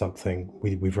does something.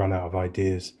 We've run out of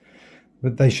ideas.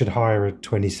 But they should hire a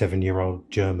 27-year-old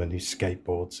German who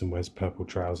skateboards and wears purple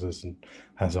trousers and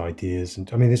has ideas. And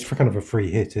I mean, it's kind of a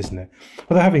free hit, isn't it?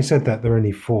 Although having said that, they're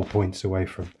only 4 points away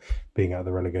from being out of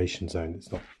the relegation zone.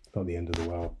 It's not the end of the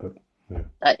world, but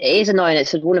yeah. It is annoying.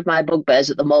 It's one of my bugbears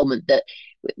at the moment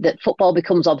that football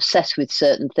becomes obsessed with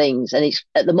certain things, and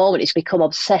at the moment it's become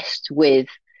obsessed with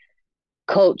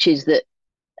coaches that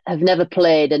have never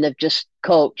played and have just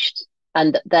coached,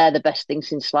 and they're the best thing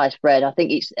since sliced bread. I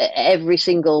think it's every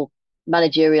single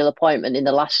managerial appointment in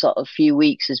the last sort of few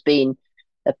weeks has been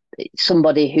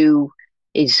somebody who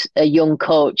is a young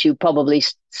coach who probably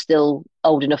still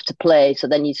old enough to play. So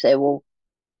then you say, well,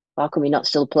 how come you're not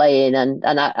still playing? And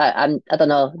I don't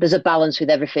know. There's a balance with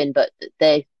everything, but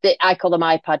I call them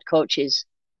iPad coaches.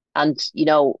 And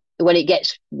when it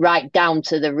gets right down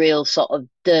to the real sort of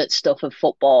dirt stuff of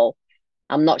football,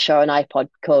 I'm not sure an iPod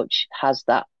coach has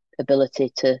that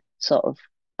ability to sort of.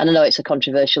 And I know it's a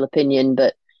controversial opinion,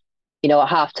 but at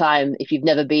half time, if you've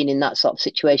never been in that sort of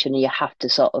situation, you have to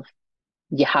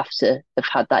have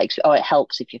had that, or it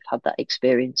helps if you've had that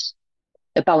experience.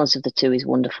 The balance of the two is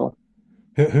wonderful.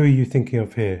 Who are you thinking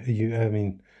of here?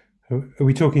 Are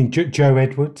we talking Joe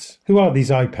Edwards? Who are these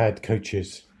iPad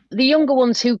coaches? The younger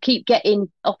ones who keep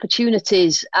getting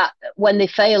opportunities when they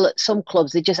fail at some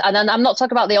clubs, and I'm not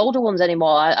talking about the older ones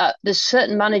anymore. There's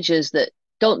certain managers that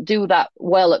don't do that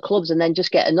well at clubs and then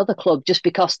just get another club just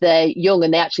because they're young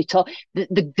and they actually talk.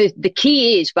 The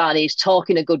key is, Barney, is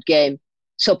talking a good game.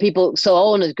 So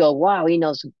owners go, wow, he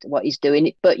knows what he's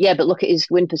doing. But look at his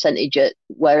win percentage at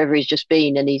wherever he's just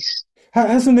been, and he's.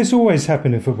 Hasn't this always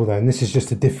happened in football though? And this is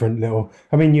just a different little.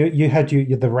 I mean, you had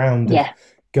the round of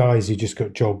guys who just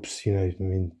got jobs.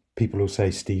 People will say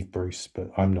Steve Bruce,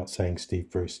 but I'm not saying Steve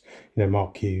Bruce.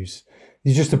 Mark Hughes.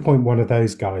 You just appoint one of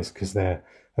those guys because they're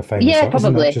a famous. Yeah, probably.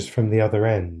 Isn't that just from the other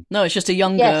end? No, it's just a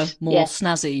younger, more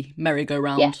snazzy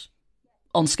merry-go-round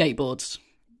on skateboards.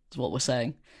 Is what we're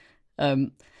saying.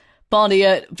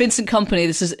 Barney, Vincent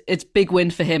Kompany, it's big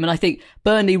win for him, and I think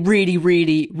Burnley really,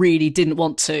 really, really didn't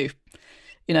want to,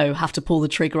 have to pull the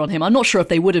trigger on him. I'm not sure if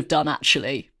they would have done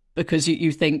actually, because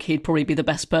you think he'd probably be the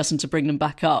best person to bring them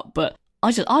back up. But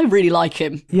I really like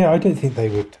him. Yeah, I don't think they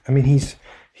would. I mean, he's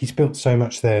built so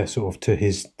much there, sort of to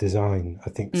his design. I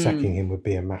think sacking him would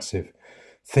be a massive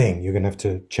thing. You're going to have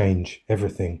to change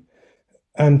everything,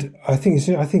 and I think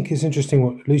it's interesting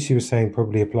what Lucy was saying.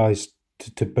 Probably applies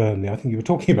to Burnley. I think you were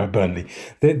talking about Burnley.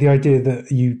 The idea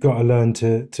that you've got to learn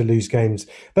to lose games.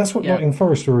 That's what Nottingham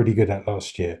Forest were really good at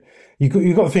last year. You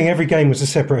got to think every game was a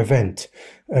separate event,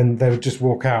 and they would just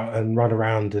walk out and run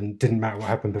around, and didn't matter what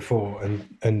happened before.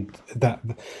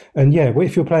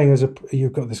 If you're playing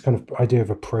you've got this kind of idea of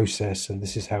a process, and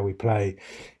this is how we play.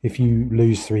 If you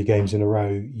lose 3 games in a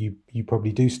row, you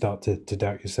probably do start to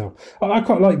doubt yourself. I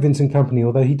quite like Vincent Kompany,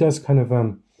 although he does kind of.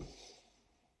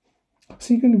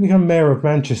 So you're going to become mayor of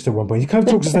Manchester at one point. He kind of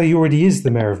talks as though he already is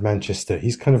the mayor of Manchester.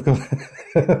 He's kind of got,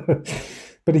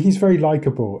 but he's very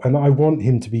likable, and I want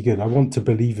him to be good. I want to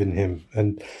believe in him.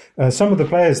 And some of the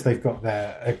players they've got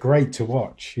there are great to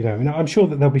watch. I'm sure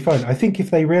that they'll be fine. I think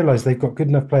if they realise they've got good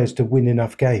enough players to win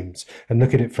enough games and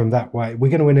look at it from that way,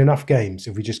 we're going to win enough games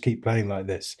if we just keep playing like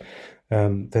this.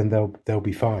 Then they'll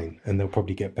be fine, and they'll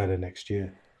probably get better next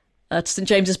year. To St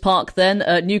James's Park then,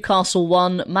 Newcastle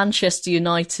 1, Manchester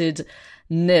United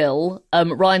 0.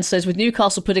 Ryan says, with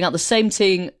Newcastle putting out the same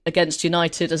team against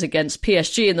United as against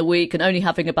PSG in the week and only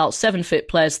having about 7 fit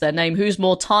players to their name, who's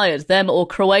more tired, them or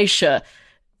Croatia?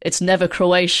 It's never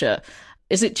Croatia.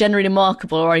 Is it generally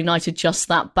remarkable, or are United just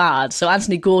that bad? So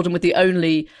Anthony Gordon with the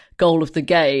only goal of the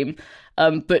game.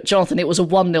 But Jonathan, it was a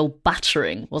 1-0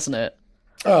 battering, wasn't it?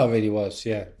 Oh, it really was,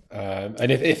 yeah.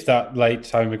 And if that late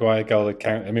Harry Maguire goal had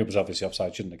counted, I mean, it was obviously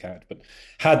offside, shouldn't have counted, but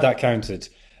had that counted,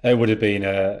 it would have been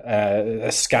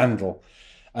a scandal.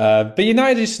 But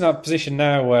United is in that position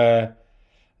now where,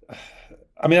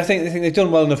 I mean, I think they've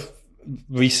done well enough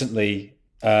recently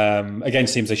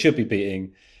against teams they should be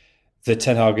beating. That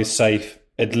Ten Hag is safe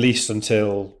at least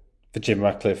until the Jim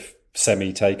Ratcliffe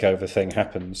semi-takeover thing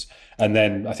happens, and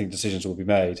then I think decisions will be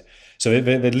made. So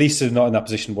at least they're not in that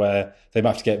position where they might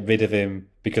have to get rid of him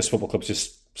because football clubs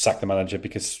just sack the manager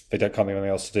because they can't think of anything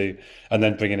else to do, and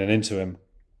then bring in an interim.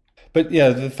 But yeah,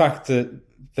 the fact that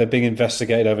they're being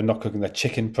investigated over not cooking their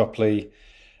chicken properly,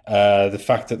 the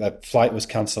fact that their flight was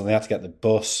cancelled and they had to get the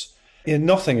bus,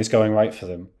 nothing is going right for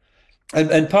them.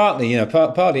 And partly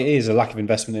it is a lack of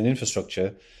investment in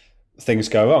infrastructure. Things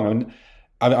go wrong.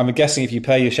 I mean, I'm guessing if you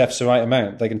pay your chefs the right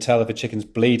amount, they can tell if a chicken's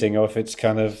bleeding or if it's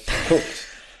kind of cooked.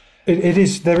 It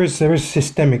is. There is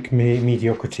systemic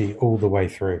mediocrity all the way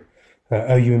through.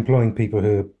 Are you employing people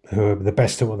who are the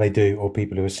best at what they do, or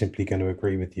people who are simply going to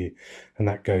agree with you? And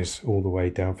that goes all the way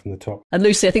down from the top. And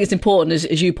Lucy, I think it's important,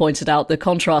 as you pointed out, the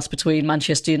contrast between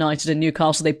Manchester United and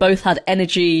Newcastle. They both had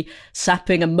energy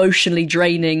sapping, emotionally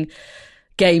draining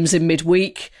games in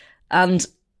midweek, and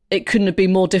it couldn't have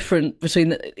been more different between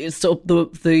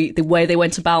the way they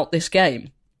went about this game.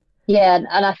 Yeah,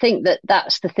 and I think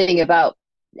that's the thing about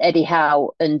Eddie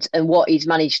Howe and what he's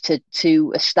managed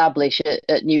to establish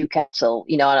at Newcastle.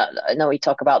 I know we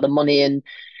talk about the money and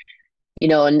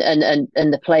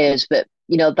and the players, but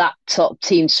that sort of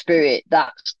team spirit,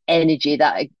 that energy,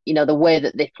 that the way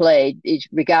that they played is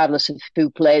regardless of who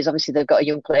plays. Obviously, they've got a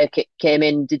young player came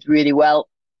in, did really well,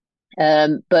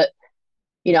 but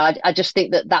I just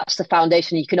think that's the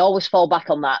foundation. You can always fall back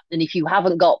on that, and if you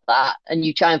haven't got that and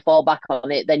you try and fall back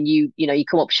on it, then you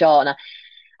come up short. And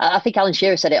I think Alan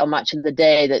Shearer said it on Match of the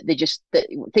Day that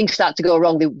that things start to go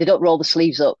wrong. They don't roll the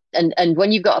sleeves up, and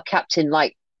when you've got a captain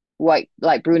like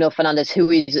Bruno Fernandes, who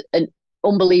is an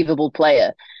unbelievable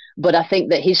player, but I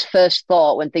think that his first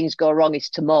thought when things go wrong is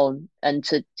to moan and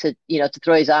to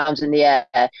throw his arms in the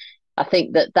air. I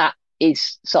think that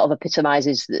is sort of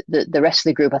epitomises the rest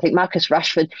of the group. I think Marcus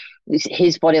Rashford,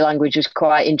 his body language was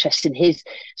quite interesting. His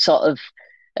sort of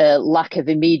lack of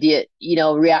immediate,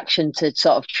 reaction to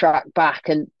sort of track back,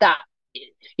 and that,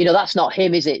 that's not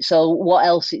him, is it? So what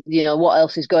else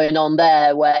is going on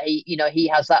there where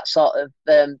he has that sort of,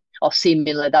 or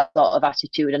seemingly that sort of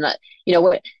attitude, and that,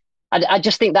 I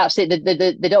just think that's it.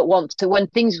 They don't want to, when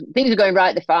things are going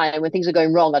right, they're fine. When things are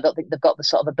going wrong, I don't think they've got the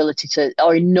sort of ability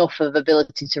or enough of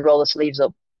ability to roll the sleeves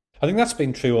up. I think that's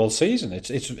been true all season.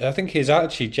 I think his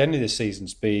attitude generally this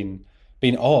season's been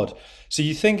odd. So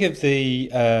you think of the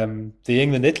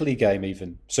England-Italy game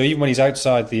even. So even when he's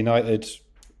outside the United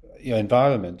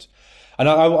environment. And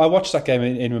I watched that game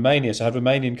in Romania, so I had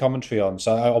Romanian commentary on,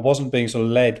 so I wasn't being sort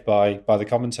of led by the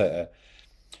commentator.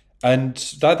 And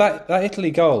that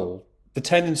Italy goal, the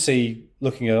tendency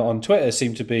looking on Twitter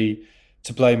seemed to be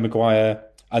to blame Maguire,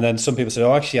 and then some people said,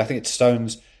 "Oh, actually, I think it's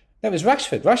Stones." No, it was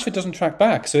Rashford. Rashford doesn't track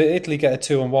back, so Italy get a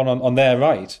 2-on-1 on their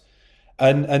right,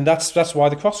 and that's why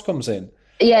the cross comes in.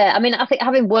 Yeah, I mean, I think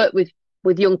having worked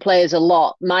with young players a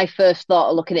lot, my first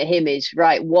thought of looking at him is,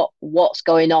 right, what's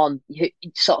going on?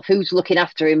 Who's looking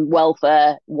after him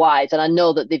welfare wise? And I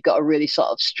know that they've got a really sort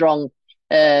of strong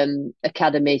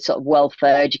academy, sort of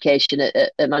welfare education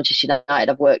at Manchester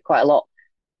United. I've worked quite a lot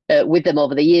with them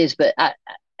over the years, but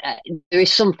there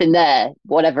is something there,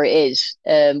 whatever it is,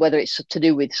 whether it's to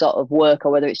do with sort of work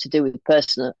or whether it's to do with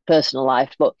personal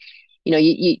life. But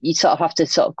you sort of have to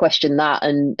sort of question that,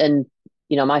 and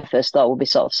my first thought would be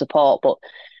sort of support, but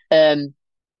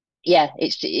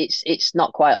it's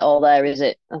not quite all there, is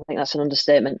it? I think that's an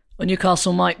understatement. Well,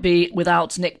 Newcastle might be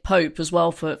without Nick Pope as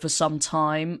well for some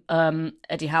time.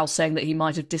 Eddie Howe saying that he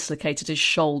might have dislocated his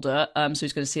shoulder, so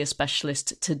he's going to see a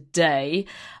specialist today.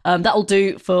 That'll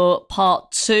do for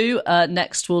part 2.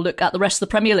 Next, we'll look at the rest of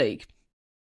the Premier League.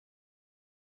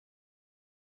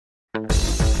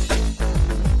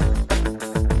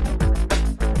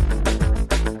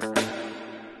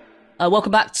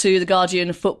 Welcome back to the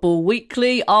Guardian Football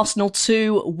Weekly. Arsenal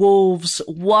 2, Wolves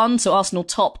 1. So Arsenal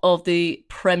top of the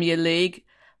Premier League.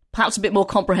 Perhaps a bit more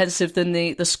comprehensive than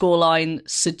the scoreline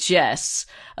suggests.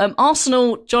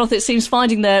 Arsenal, Jonathan, it seems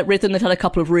finding their rhythm. They've had a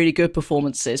couple of really good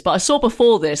performances. But I saw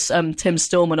before this, Tim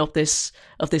Stillman of this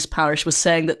parish was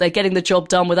saying that they're getting the job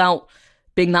done without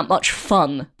being that much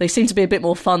fun. They seem to be a bit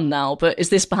more fun now. But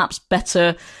is this perhaps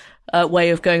better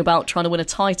way of going about trying to win a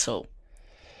title?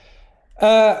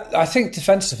 I think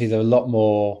defensively they're a lot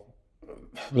more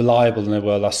reliable than they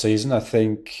were last season. I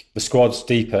think the squad's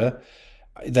deeper.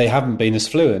 They haven't been as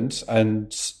fluent,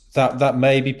 and that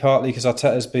may be partly because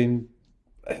Arteta's been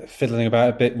fiddling about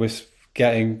a bit with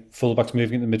getting fullbacks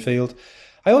moving into midfield.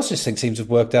 I also just think teams have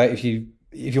worked out if you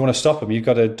want to stop them, you've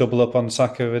got to double up on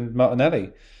Saka and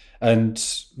Martinelli. And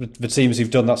the teams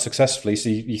who've done that successfully, so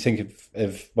you think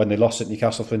of when they lost at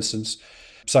Newcastle, for instance,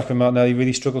 Saka and Martinelli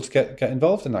really struggled to get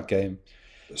involved in that game.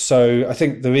 So I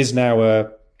think there is now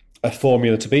a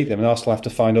formula to beat them, and Arsenal have to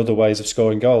find other ways of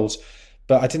scoring goals.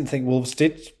 But I didn't think Wolves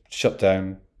did shut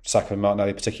down Saka and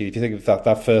Martinelli particularly. If you think of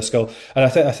that first goal, and I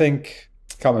think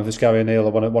I can't remember if it was Gary O'Neill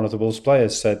or one of the Wolves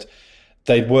players said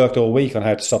they'd worked all week on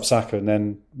how to stop Saka, and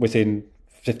then within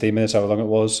 15 minutes, however long it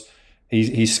was,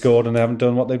 he scored, and they haven't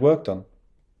done what they'd worked on.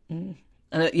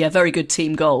 Very good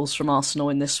team goals from Arsenal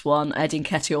in this one. Eddie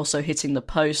Nketiah also hitting the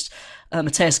post.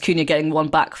 Mateus Cunha getting one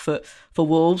back for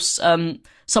Wolves.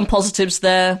 Some positives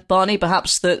there, Barney,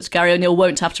 perhaps that Gary O'Neill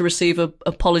won't have to receive an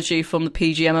apology from the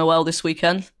PGMOL this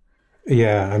weekend.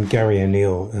 Yeah, and Gary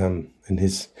O'Neill and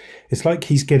his... It's like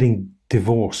he's getting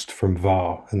divorced from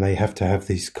VAR, and they have to have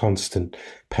these constant,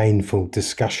 painful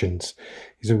discussions.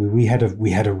 So we had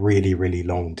a really, really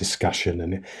long discussion,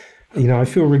 and I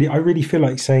really feel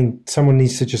like saying someone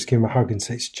needs to just give him a hug and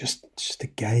say it's just a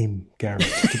game, Gary.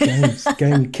 It's just a game. It's a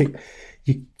game.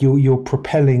 You're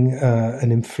propelling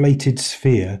an inflated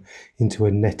sphere into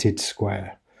a netted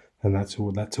square, and that's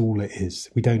all it is.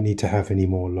 We don't need to have any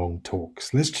more long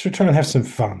talks. Let's try and have some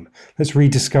fun. Let's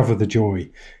rediscover the joy,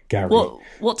 Gary.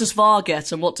 What does VAR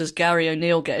get, and what does Gary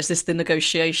O'Neill get? Is this the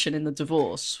negotiation in the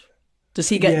divorce? Does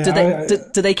he get?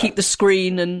 Do they keep the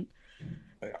screen and?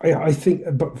 I think,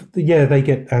 but yeah, they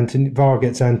get VAR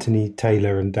gets Anthony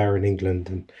Taylor and Darren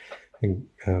England,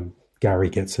 and Gary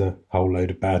gets a whole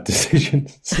load of bad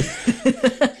decisions.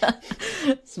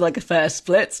 It's like a fair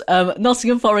split.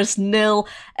 Nottingham Forest 0,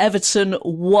 Everton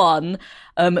 1.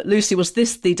 Lucy, was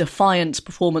this the defiant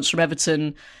performance from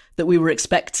Everton that we were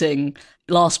expecting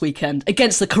last weekend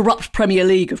against the corrupt Premier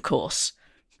League, of course?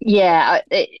 Yeah,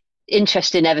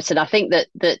 interesting Everton. I think that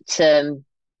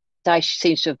Dyche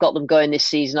seems to have got them going this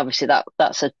season. Obviously,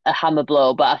 that's a hammer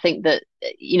blow, but I think that,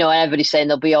 everybody's saying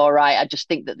they'll be all right. I just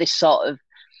think that this sort of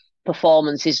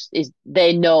performance is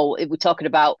they know, if we're talking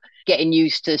about getting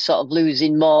used to sort of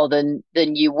losing more than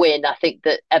you win, I think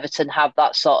that Everton have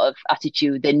that sort of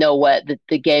attitude. They know where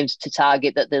the games to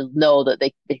target, that they'll know that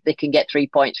they can get 3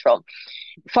 points from.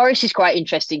 Forest is quite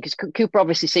interesting because Cooper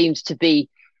obviously seems to be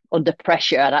under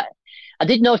pressure, and I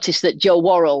did notice that Joe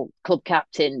Worrell, club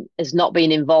captain, has not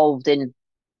been involved in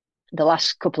the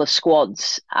last couple of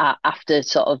squads after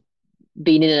sort of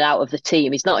being in and out of the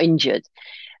team. He's not injured.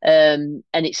 And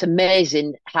it's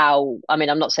amazing how, I'm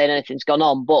not saying anything's gone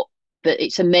on, but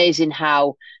it's amazing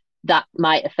how that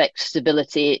might affect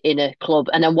stability in a club.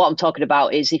 And then what I'm talking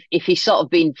about is if he's sort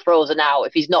of been frozen out,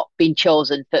 if he's not been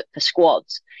chosen for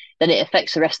squads, then it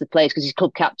affects the rest of the players because he's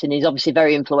club captain. He's obviously a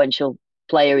very influential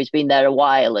player. He's been there a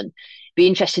while, and be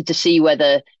interested to see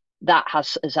whether that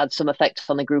has had some effect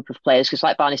on the group of players. Because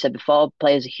like Barney said before,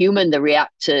 players are human. They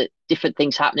react to different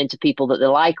things happening to people that they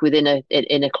like within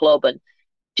a club, and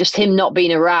just him not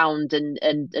being around and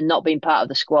not being part of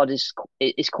the squad is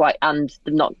quite, and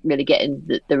them not really getting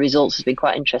the results has been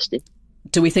quite interesting.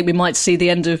 Do we think we might see the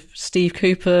end of Steve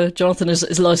Cooper? Jonathan,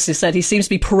 as Lois said, he seems to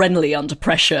be perennially under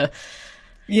pressure.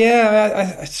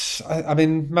 Yeah, I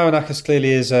mean, Marinakis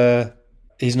clearly is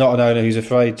he's not an owner who's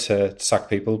afraid to sack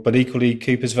people, but equally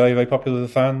Cooper's very, very popular with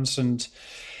the fans, and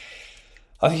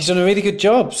I think he's done a really good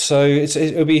job. So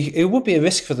it would be a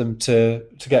risk for them to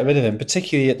get rid of him,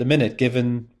 particularly at the minute,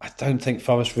 given I don't think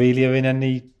Forest really are in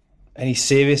any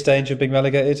serious danger of being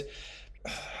relegated.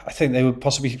 I think they would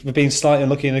possibly have been slightly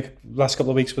unlucky in the last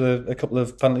couple of weeks with a couple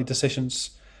of penalty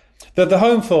decisions. The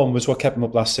home form was what kept them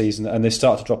up last season, and they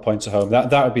started to drop points at home.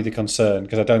 That would be the concern,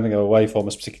 because I don't think their away form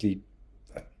was particularly.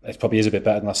 It probably is a bit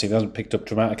better than last season. It hasn't picked up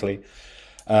dramatically.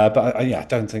 But I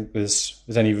don't think there's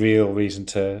any real reason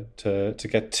to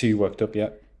get too worked up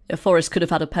yet. Yeah, Forest could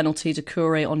have had a penalty to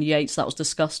Couré on Yates. That was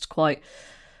discussed quite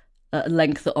at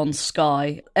length on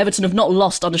Sky. Everton have not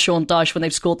lost under Sean Dyche when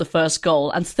they've scored the first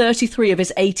goal, and 33 of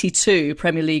his 82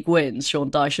 Premier League wins, Sean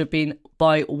Dyche, have been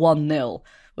by 1-0,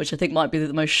 which I think might be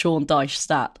the most Sean Dyche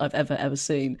stat I've ever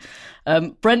seen.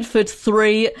 Brentford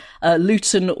 3,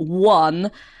 Luton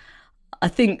 1. I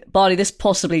think, Barney, this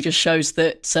possibly just shows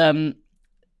that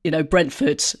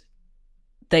Brentford,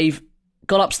 they've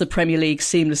got up to the Premier League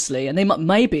seamlessly, and there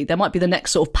might be the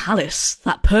next sort of Palace,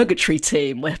 that purgatory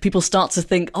team where people start to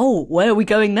think, oh, where are we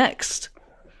going next?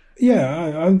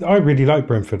 Yeah, I really like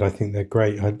Brentford. I think they're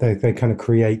great. They kind of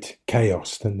create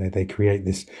chaos, don't they? They create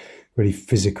this really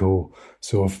physical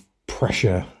sort of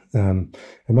pressure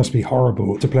It must be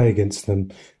horrible to play against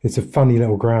them. It's a funny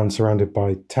little ground surrounded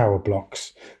by tower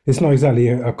blocks. It's not exactly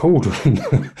a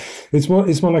cauldron. It's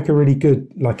more like a really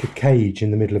good, like a cage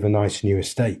in the middle of a nice new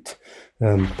estate.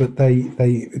 But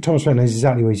Thomas Frank knows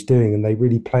exactly what he's doing, and they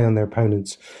really play on their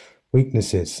opponents'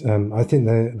 weaknesses. I think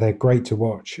they're great to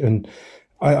watch, and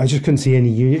I just couldn't see any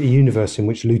universe in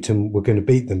which Luton were going to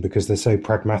beat them because they're so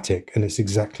pragmatic, and it's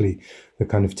exactly the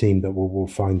kind of team that will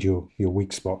find your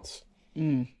weak spots.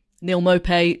 Neil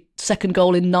Maupay, second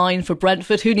goal in 9 for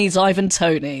Brentford. Who needs Ivan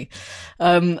Toney?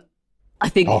 I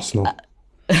think Arsenal.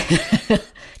 Do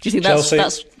you think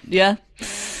that's yeah?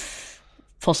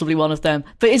 Possibly one of them.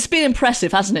 But it's been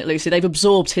impressive, hasn't it, Lucy? They've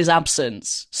absorbed his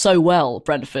absence so well,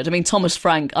 Brentford. I mean, Thomas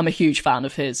Frank, I'm a huge fan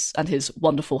of his and his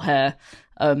wonderful hair.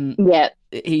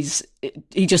 He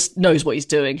just knows what he's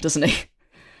doing, doesn't he?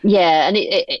 Yeah, and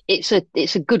it's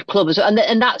a good club as well,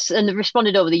 and they've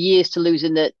responded over the years to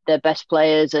losing their best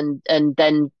players, and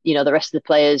then the rest of the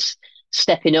players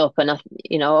stepping up, and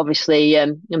obviously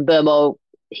Mbeumo,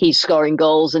 he's scoring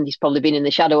goals, and he's probably been in the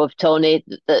shadow of Tony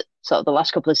that sort of the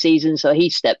last couple of seasons, so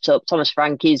he's stepped up. Thomas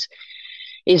Frank is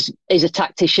a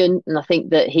tactician, and I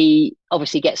think that he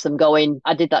obviously gets them going.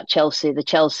 I did the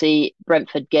Chelsea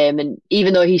Brentford game, and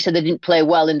even though he said they didn't play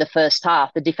well in the first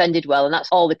half, they defended well, and that's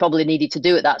all they probably needed to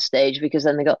do at that stage, because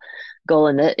then they got goal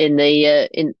in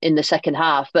the second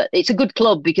half. But it's a good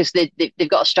club because they've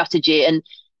got a strategy, and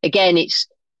again, it's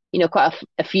quite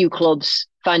a few clubs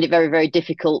find it very, very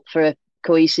difficult for a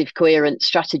cohesive, coherent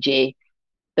strategy.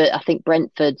 But I think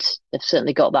Brentford have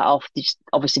certainly got that off,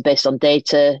 obviously based on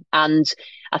data. And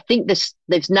I think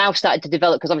they've now started to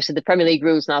develop, because obviously the Premier League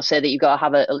rules now say that you've got to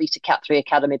have at least a Cat 3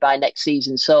 academy by next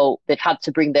season. So they've had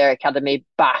to bring their academy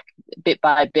back bit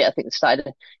by bit. I think they started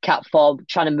a Cat 4,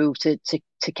 trying to move to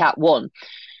Cat 1.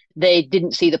 They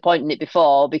didn't see the point in it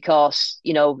before because,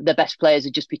 the best players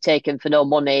would just be taken for no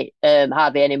money,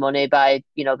 hardly any money by,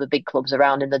 the big clubs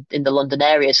around in the London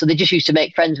area. So they just used to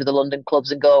make friends with the London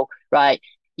clubs and go, right,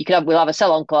 we'll have a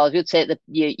sell-on clause. We'll take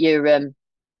the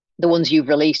ones you've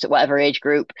released at whatever age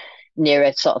group, near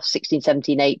a sort of 16,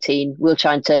 17, 18. We'll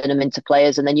try and turn them into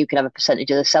players, and then you can have a percentage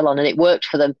of the sell-on. And it worked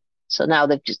for them. So now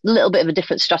they've just a little bit of a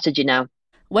different strategy now.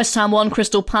 West Ham 1,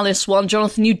 Crystal Palace 1.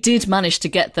 Jonathan, you did manage to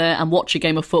get there and watch a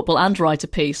game of football and write a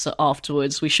piece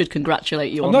afterwards. We should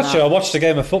congratulate you on that. I'm not sure I watched a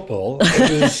game of football.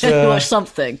 It was, you watched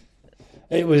something.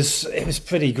 It was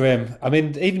pretty grim. I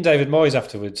mean, even David Moyes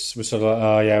afterwards was sort of like,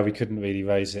 oh yeah, we couldn't really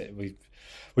raise it. We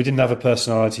didn't have a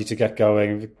personality to get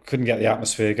going. We couldn't get the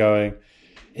atmosphere going.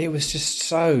 It was just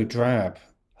so drab.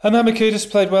 And Ahmed Kudus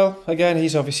played well. Again,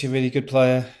 he's obviously a really good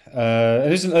player. It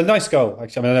was a nice goal.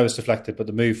 Actually, I mean, I know it was deflected, but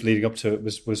the move leading up to it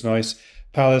was nice.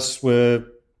 Palace were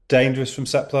dangerous from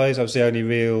set plays. That was the only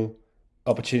real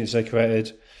opportunities they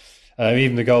created.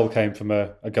 Even the goal came from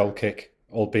a goal kick,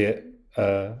 albeit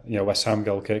West Ham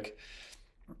goal kick.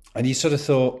 And you sort of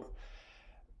thought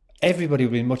everybody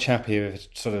would be much happier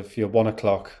if sort of 1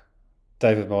 o'clock,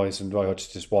 David Moyes and Roy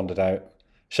Hodgson just wandered out,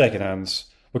 shaking hands.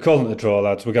 We're calling it a draw,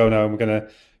 lads. We're going home. We're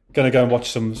gonna go and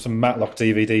watch some Matlock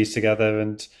DVDs together,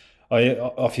 and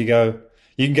off you go.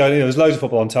 You can go. There's loads of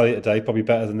football on telly today, probably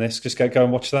better than this. Just go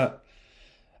and watch that.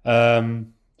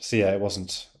 So yeah, it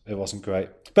wasn't great.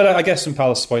 But I guess from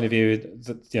Palace's point of view,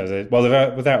 they're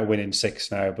without a win in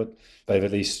 6 now, but they've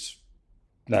at least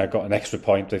now got an extra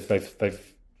point.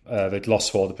 They'd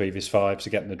lost 4 of the previous 5,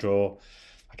 so getting the draw,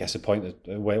 I guess, a point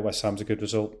away at West Ham's a good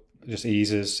result. It just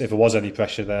eases, if there was any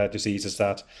pressure there, just eases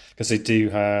that, because they do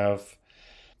have,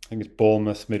 I think it's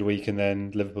Bournemouth midweek and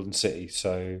then Liverpool and City.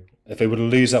 So if they were to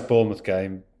lose that Bournemouth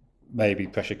game, maybe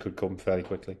pressure could come fairly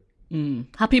quickly.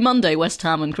 Happy Monday, West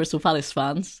Ham and Crystal Palace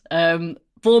fans.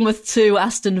 Bournemouth 2,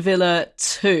 Aston Villa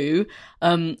 2.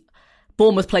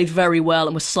 Bournemouth played very well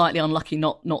and was slightly unlucky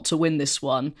not to win this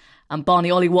one. And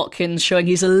Barney Ollie Watkins showing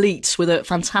he's elite with a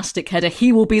fantastic header.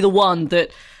 He will be the one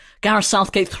that Gareth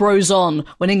Southgate throws on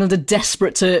when England are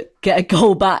desperate to get a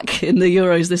goal back in the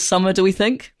Euros this summer, do we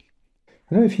think?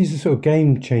 I don't know if he's a sort of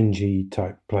game-changey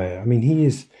type player. I mean,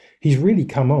 he's really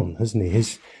come on, hasn't he?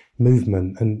 His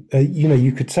movement, and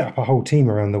you could set up a whole team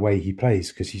around the way he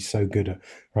plays because he's so good at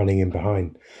running in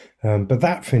behind. But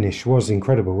that finish was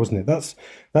incredible, wasn't it?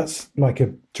 That's like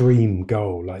a dream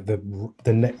goal, like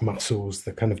the neck muscles,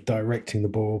 the kind of directing the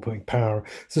ball, putting power.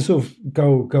 It's the sort of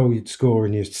goal you'd score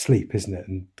in your sleep, isn't it?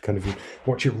 And kind of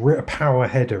watch it, a power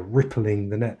header rippling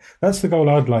the net. That's the goal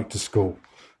I'd like to score.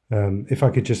 If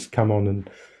I could just come on and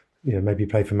maybe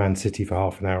play for Man City for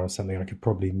half an hour or something, I could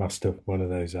probably muster one of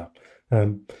those up.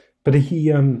 But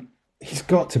he he's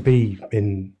got to be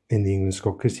in the England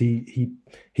squad because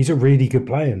he's a really good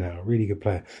player now, a really good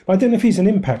player. But I don't know if he's an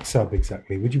impact sub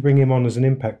exactly. Would you bring him on as an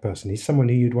impact person? He's someone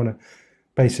who you'd want to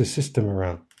base a system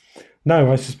around.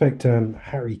 No, I suspect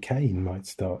Harry Kane might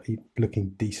start. He's looking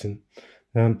decent.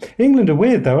 England are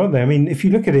weird though, aren't they? I mean, if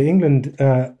you look at it, England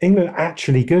are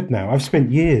actually good now. I've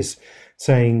spent years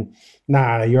saying,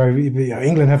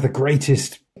 England have the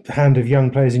greatest hand of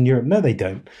young players in Europe. No, they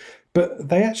don't. But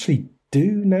they actually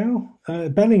do now.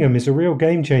 Bellingham is a real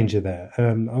game changer there.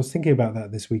 I was thinking about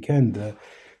that this weekend.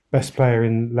 Best player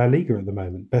in La Liga at the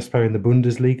moment. Best player in the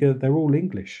Bundesliga. They're all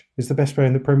English. Is the best player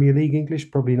in the Premier League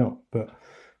English? Probably not. But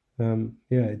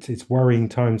it's worrying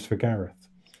times for Gareth.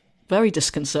 Very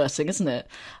disconcerting, isn't it?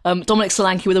 Dominic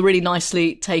Solanke with a really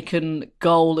nicely taken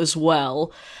goal as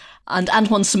well. And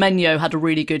Antoine Semenyo had a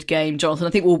really good game, Jonathan. I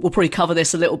think we'll probably cover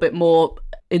this a little bit more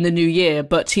in the new year,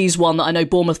 but he's one that I know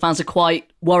Bournemouth fans are quite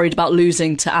worried about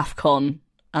losing to AFCON,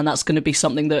 and that's going to be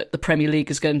something that the Premier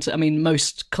League is going to... I mean,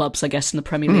 most clubs, I guess, in the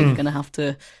Premier League are going to have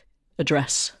to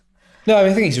address. No,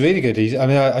 I think he's really good. It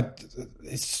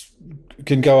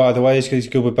can go either way. He's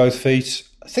good with both feet.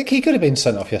 I think he could have been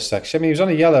sent off yesterday. Actually. I mean, he was on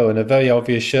a yellow and a very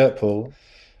obvious shirt pull.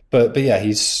 But yeah, I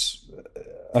was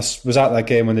at that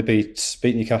game when they beat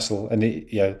Newcastle, and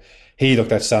he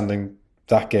looked outstanding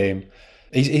that game.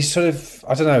 He's sort of,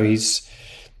 I don't know, he's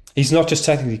not just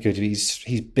technically good,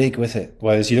 he's big with it.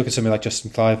 Whereas you look at something like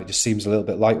Justin Clive, it just seems a little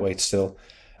bit lightweight still.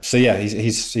 So yeah,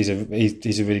 he's a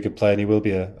really good player, and he will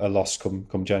be a loss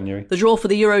come January. The draw for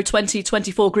the Euro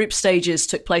 2024 group stages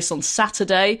took place on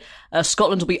Saturday.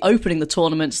 Scotland will be opening the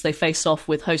tournaments. They face off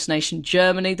with host nation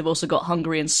Germany. They've also got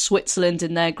Hungary and Switzerland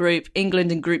in their group.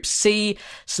 England in Group C,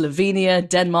 Slovenia,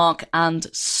 Denmark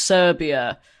and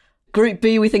Serbia. Group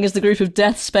B, we think, is the group of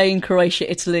death: Spain,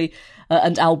 Croatia, Italy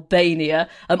and Albania.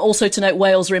 Also to note,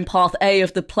 Wales are in Path A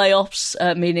of the playoffs,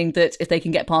 meaning that if they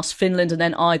can get past Finland and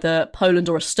then either Poland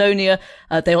or Estonia,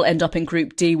 they will end up in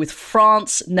Group D with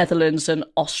France, Netherlands and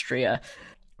Austria.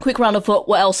 Quick round of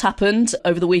what else happened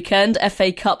over the weekend.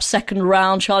 FA Cup second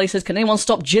round. Charlie says, can anyone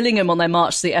stop Gillingham on their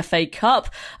march to the FA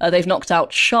Cup? They've knocked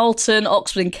out Charlton,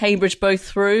 Oxford and Cambridge both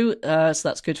through, so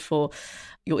that's good for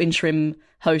your interim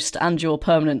host and your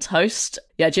permanent host.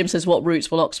 Yeah, Jim says, what routes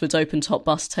will Oxford's Open Top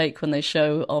Bus take when they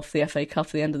show off the FA Cup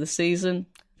at the end of the season?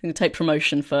 I'm going to take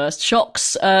promotion first.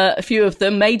 Shocks, a few of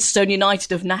them. Maidstone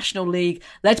United of National League,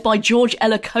 led by George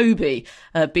Ellakobi,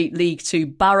 beat League 2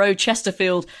 Barrow.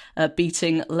 Chesterfield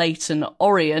beating Leyton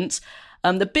Orient.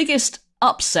 The biggest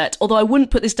upset, although I wouldn't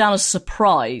put this down as a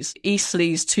surprise,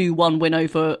 Eastleigh's 2-1 win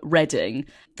over Reading.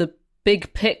 The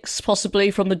big picks possibly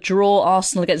from the draw: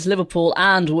 Arsenal against Liverpool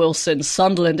and Wilson,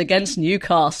 Sunderland against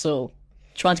Newcastle.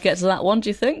 Trying to get to that one, do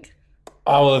you think?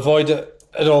 I will avoid it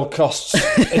at all costs.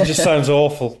 It just sounds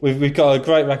awful. We've got a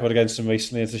great record against them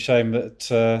recently. It's a shame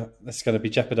that it's going to be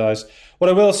jeopardised.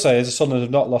 What I will say is that Sunderland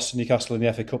have not lost to Newcastle in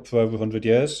the FA Cup for over 100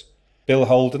 years. Bill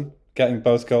Holden getting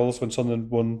both goals when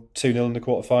Sunderland won 2-0 in the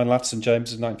quarter-final at St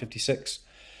James's in 1956.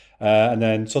 And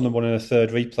then Sunderland won in a third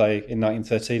replay in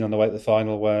 1913 on the way to the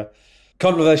final, where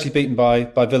controversially beaten by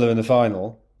Villa in the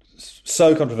final,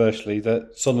 so controversially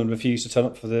that Sunderland refused to turn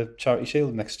up for the Charity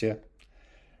Shield next year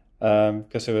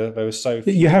because they were so...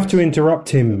 You have to interrupt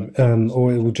him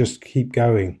or it will just keep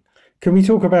going. Can we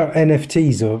talk about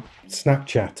NFTs or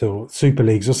Snapchat or Super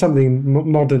Leagues or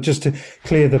something modern just to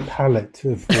clear the palate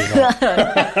of all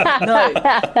that?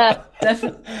 No,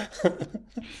 definitely.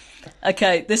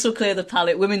 Okay, this will clear the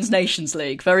palate. Women's Nations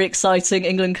League, very exciting.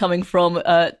 England coming from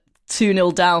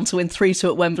 2-0 down to win 3-2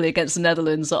 at Wembley against the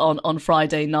Netherlands on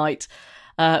Friday night.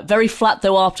 Very flat,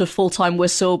 though, after a full-time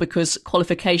whistle, because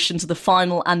qualification to the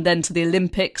final and then to the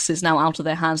Olympics is now out of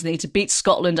their hands. They need to beat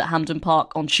Scotland at Hampden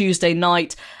Park on Tuesday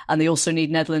night, and they also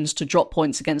need Netherlands to drop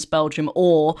points against Belgium,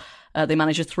 or they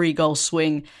manage a 3-goal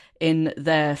swing in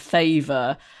their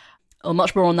favour.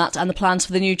 Much more on that and the plans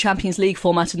for the new Champions League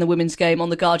format in the women's game on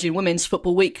The Guardian Women's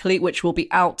Football Weekly, which will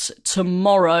be out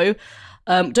tomorrow.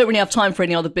 Don't really have time for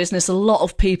any other business. A lot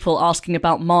of people asking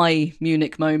about my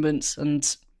Munich moment,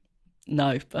 and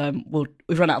no,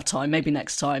 we've run out of time. Maybe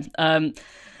next time.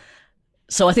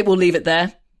 So I think we'll leave it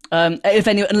there.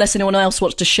 Unless anyone else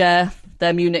wants to share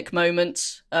their Munich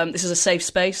moment, this is a safe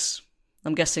space.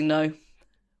 I'm guessing no.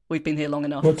 We've been here long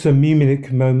enough. What's a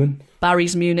Munich moment?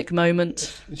 Barry's Munich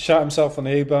moment. Shot himself on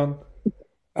the U-Bahn.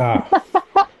 That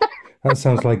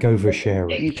sounds like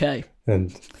oversharing. Okay.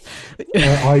 And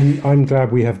I'm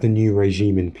glad we have the new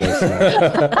regime in place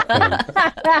now.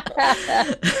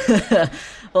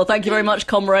 Well, thank you very much,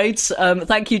 comrades.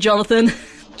 Thank you, Jonathan.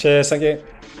 Cheers, thank you.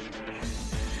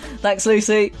 Thanks,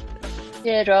 Lucy.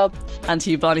 Yeah, Rob. And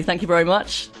to you, Barney, thank you very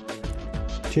much.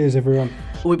 Cheers, everyone.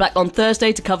 We'll be back on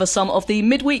Thursday to cover some of the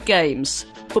midweek games.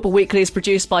 Football Weekly is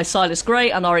produced by Silas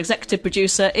Gray and our executive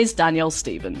producer is Danielle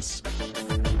Stevens.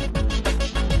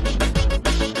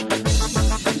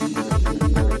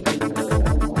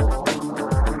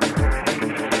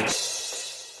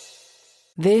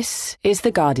 This is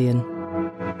The Guardian.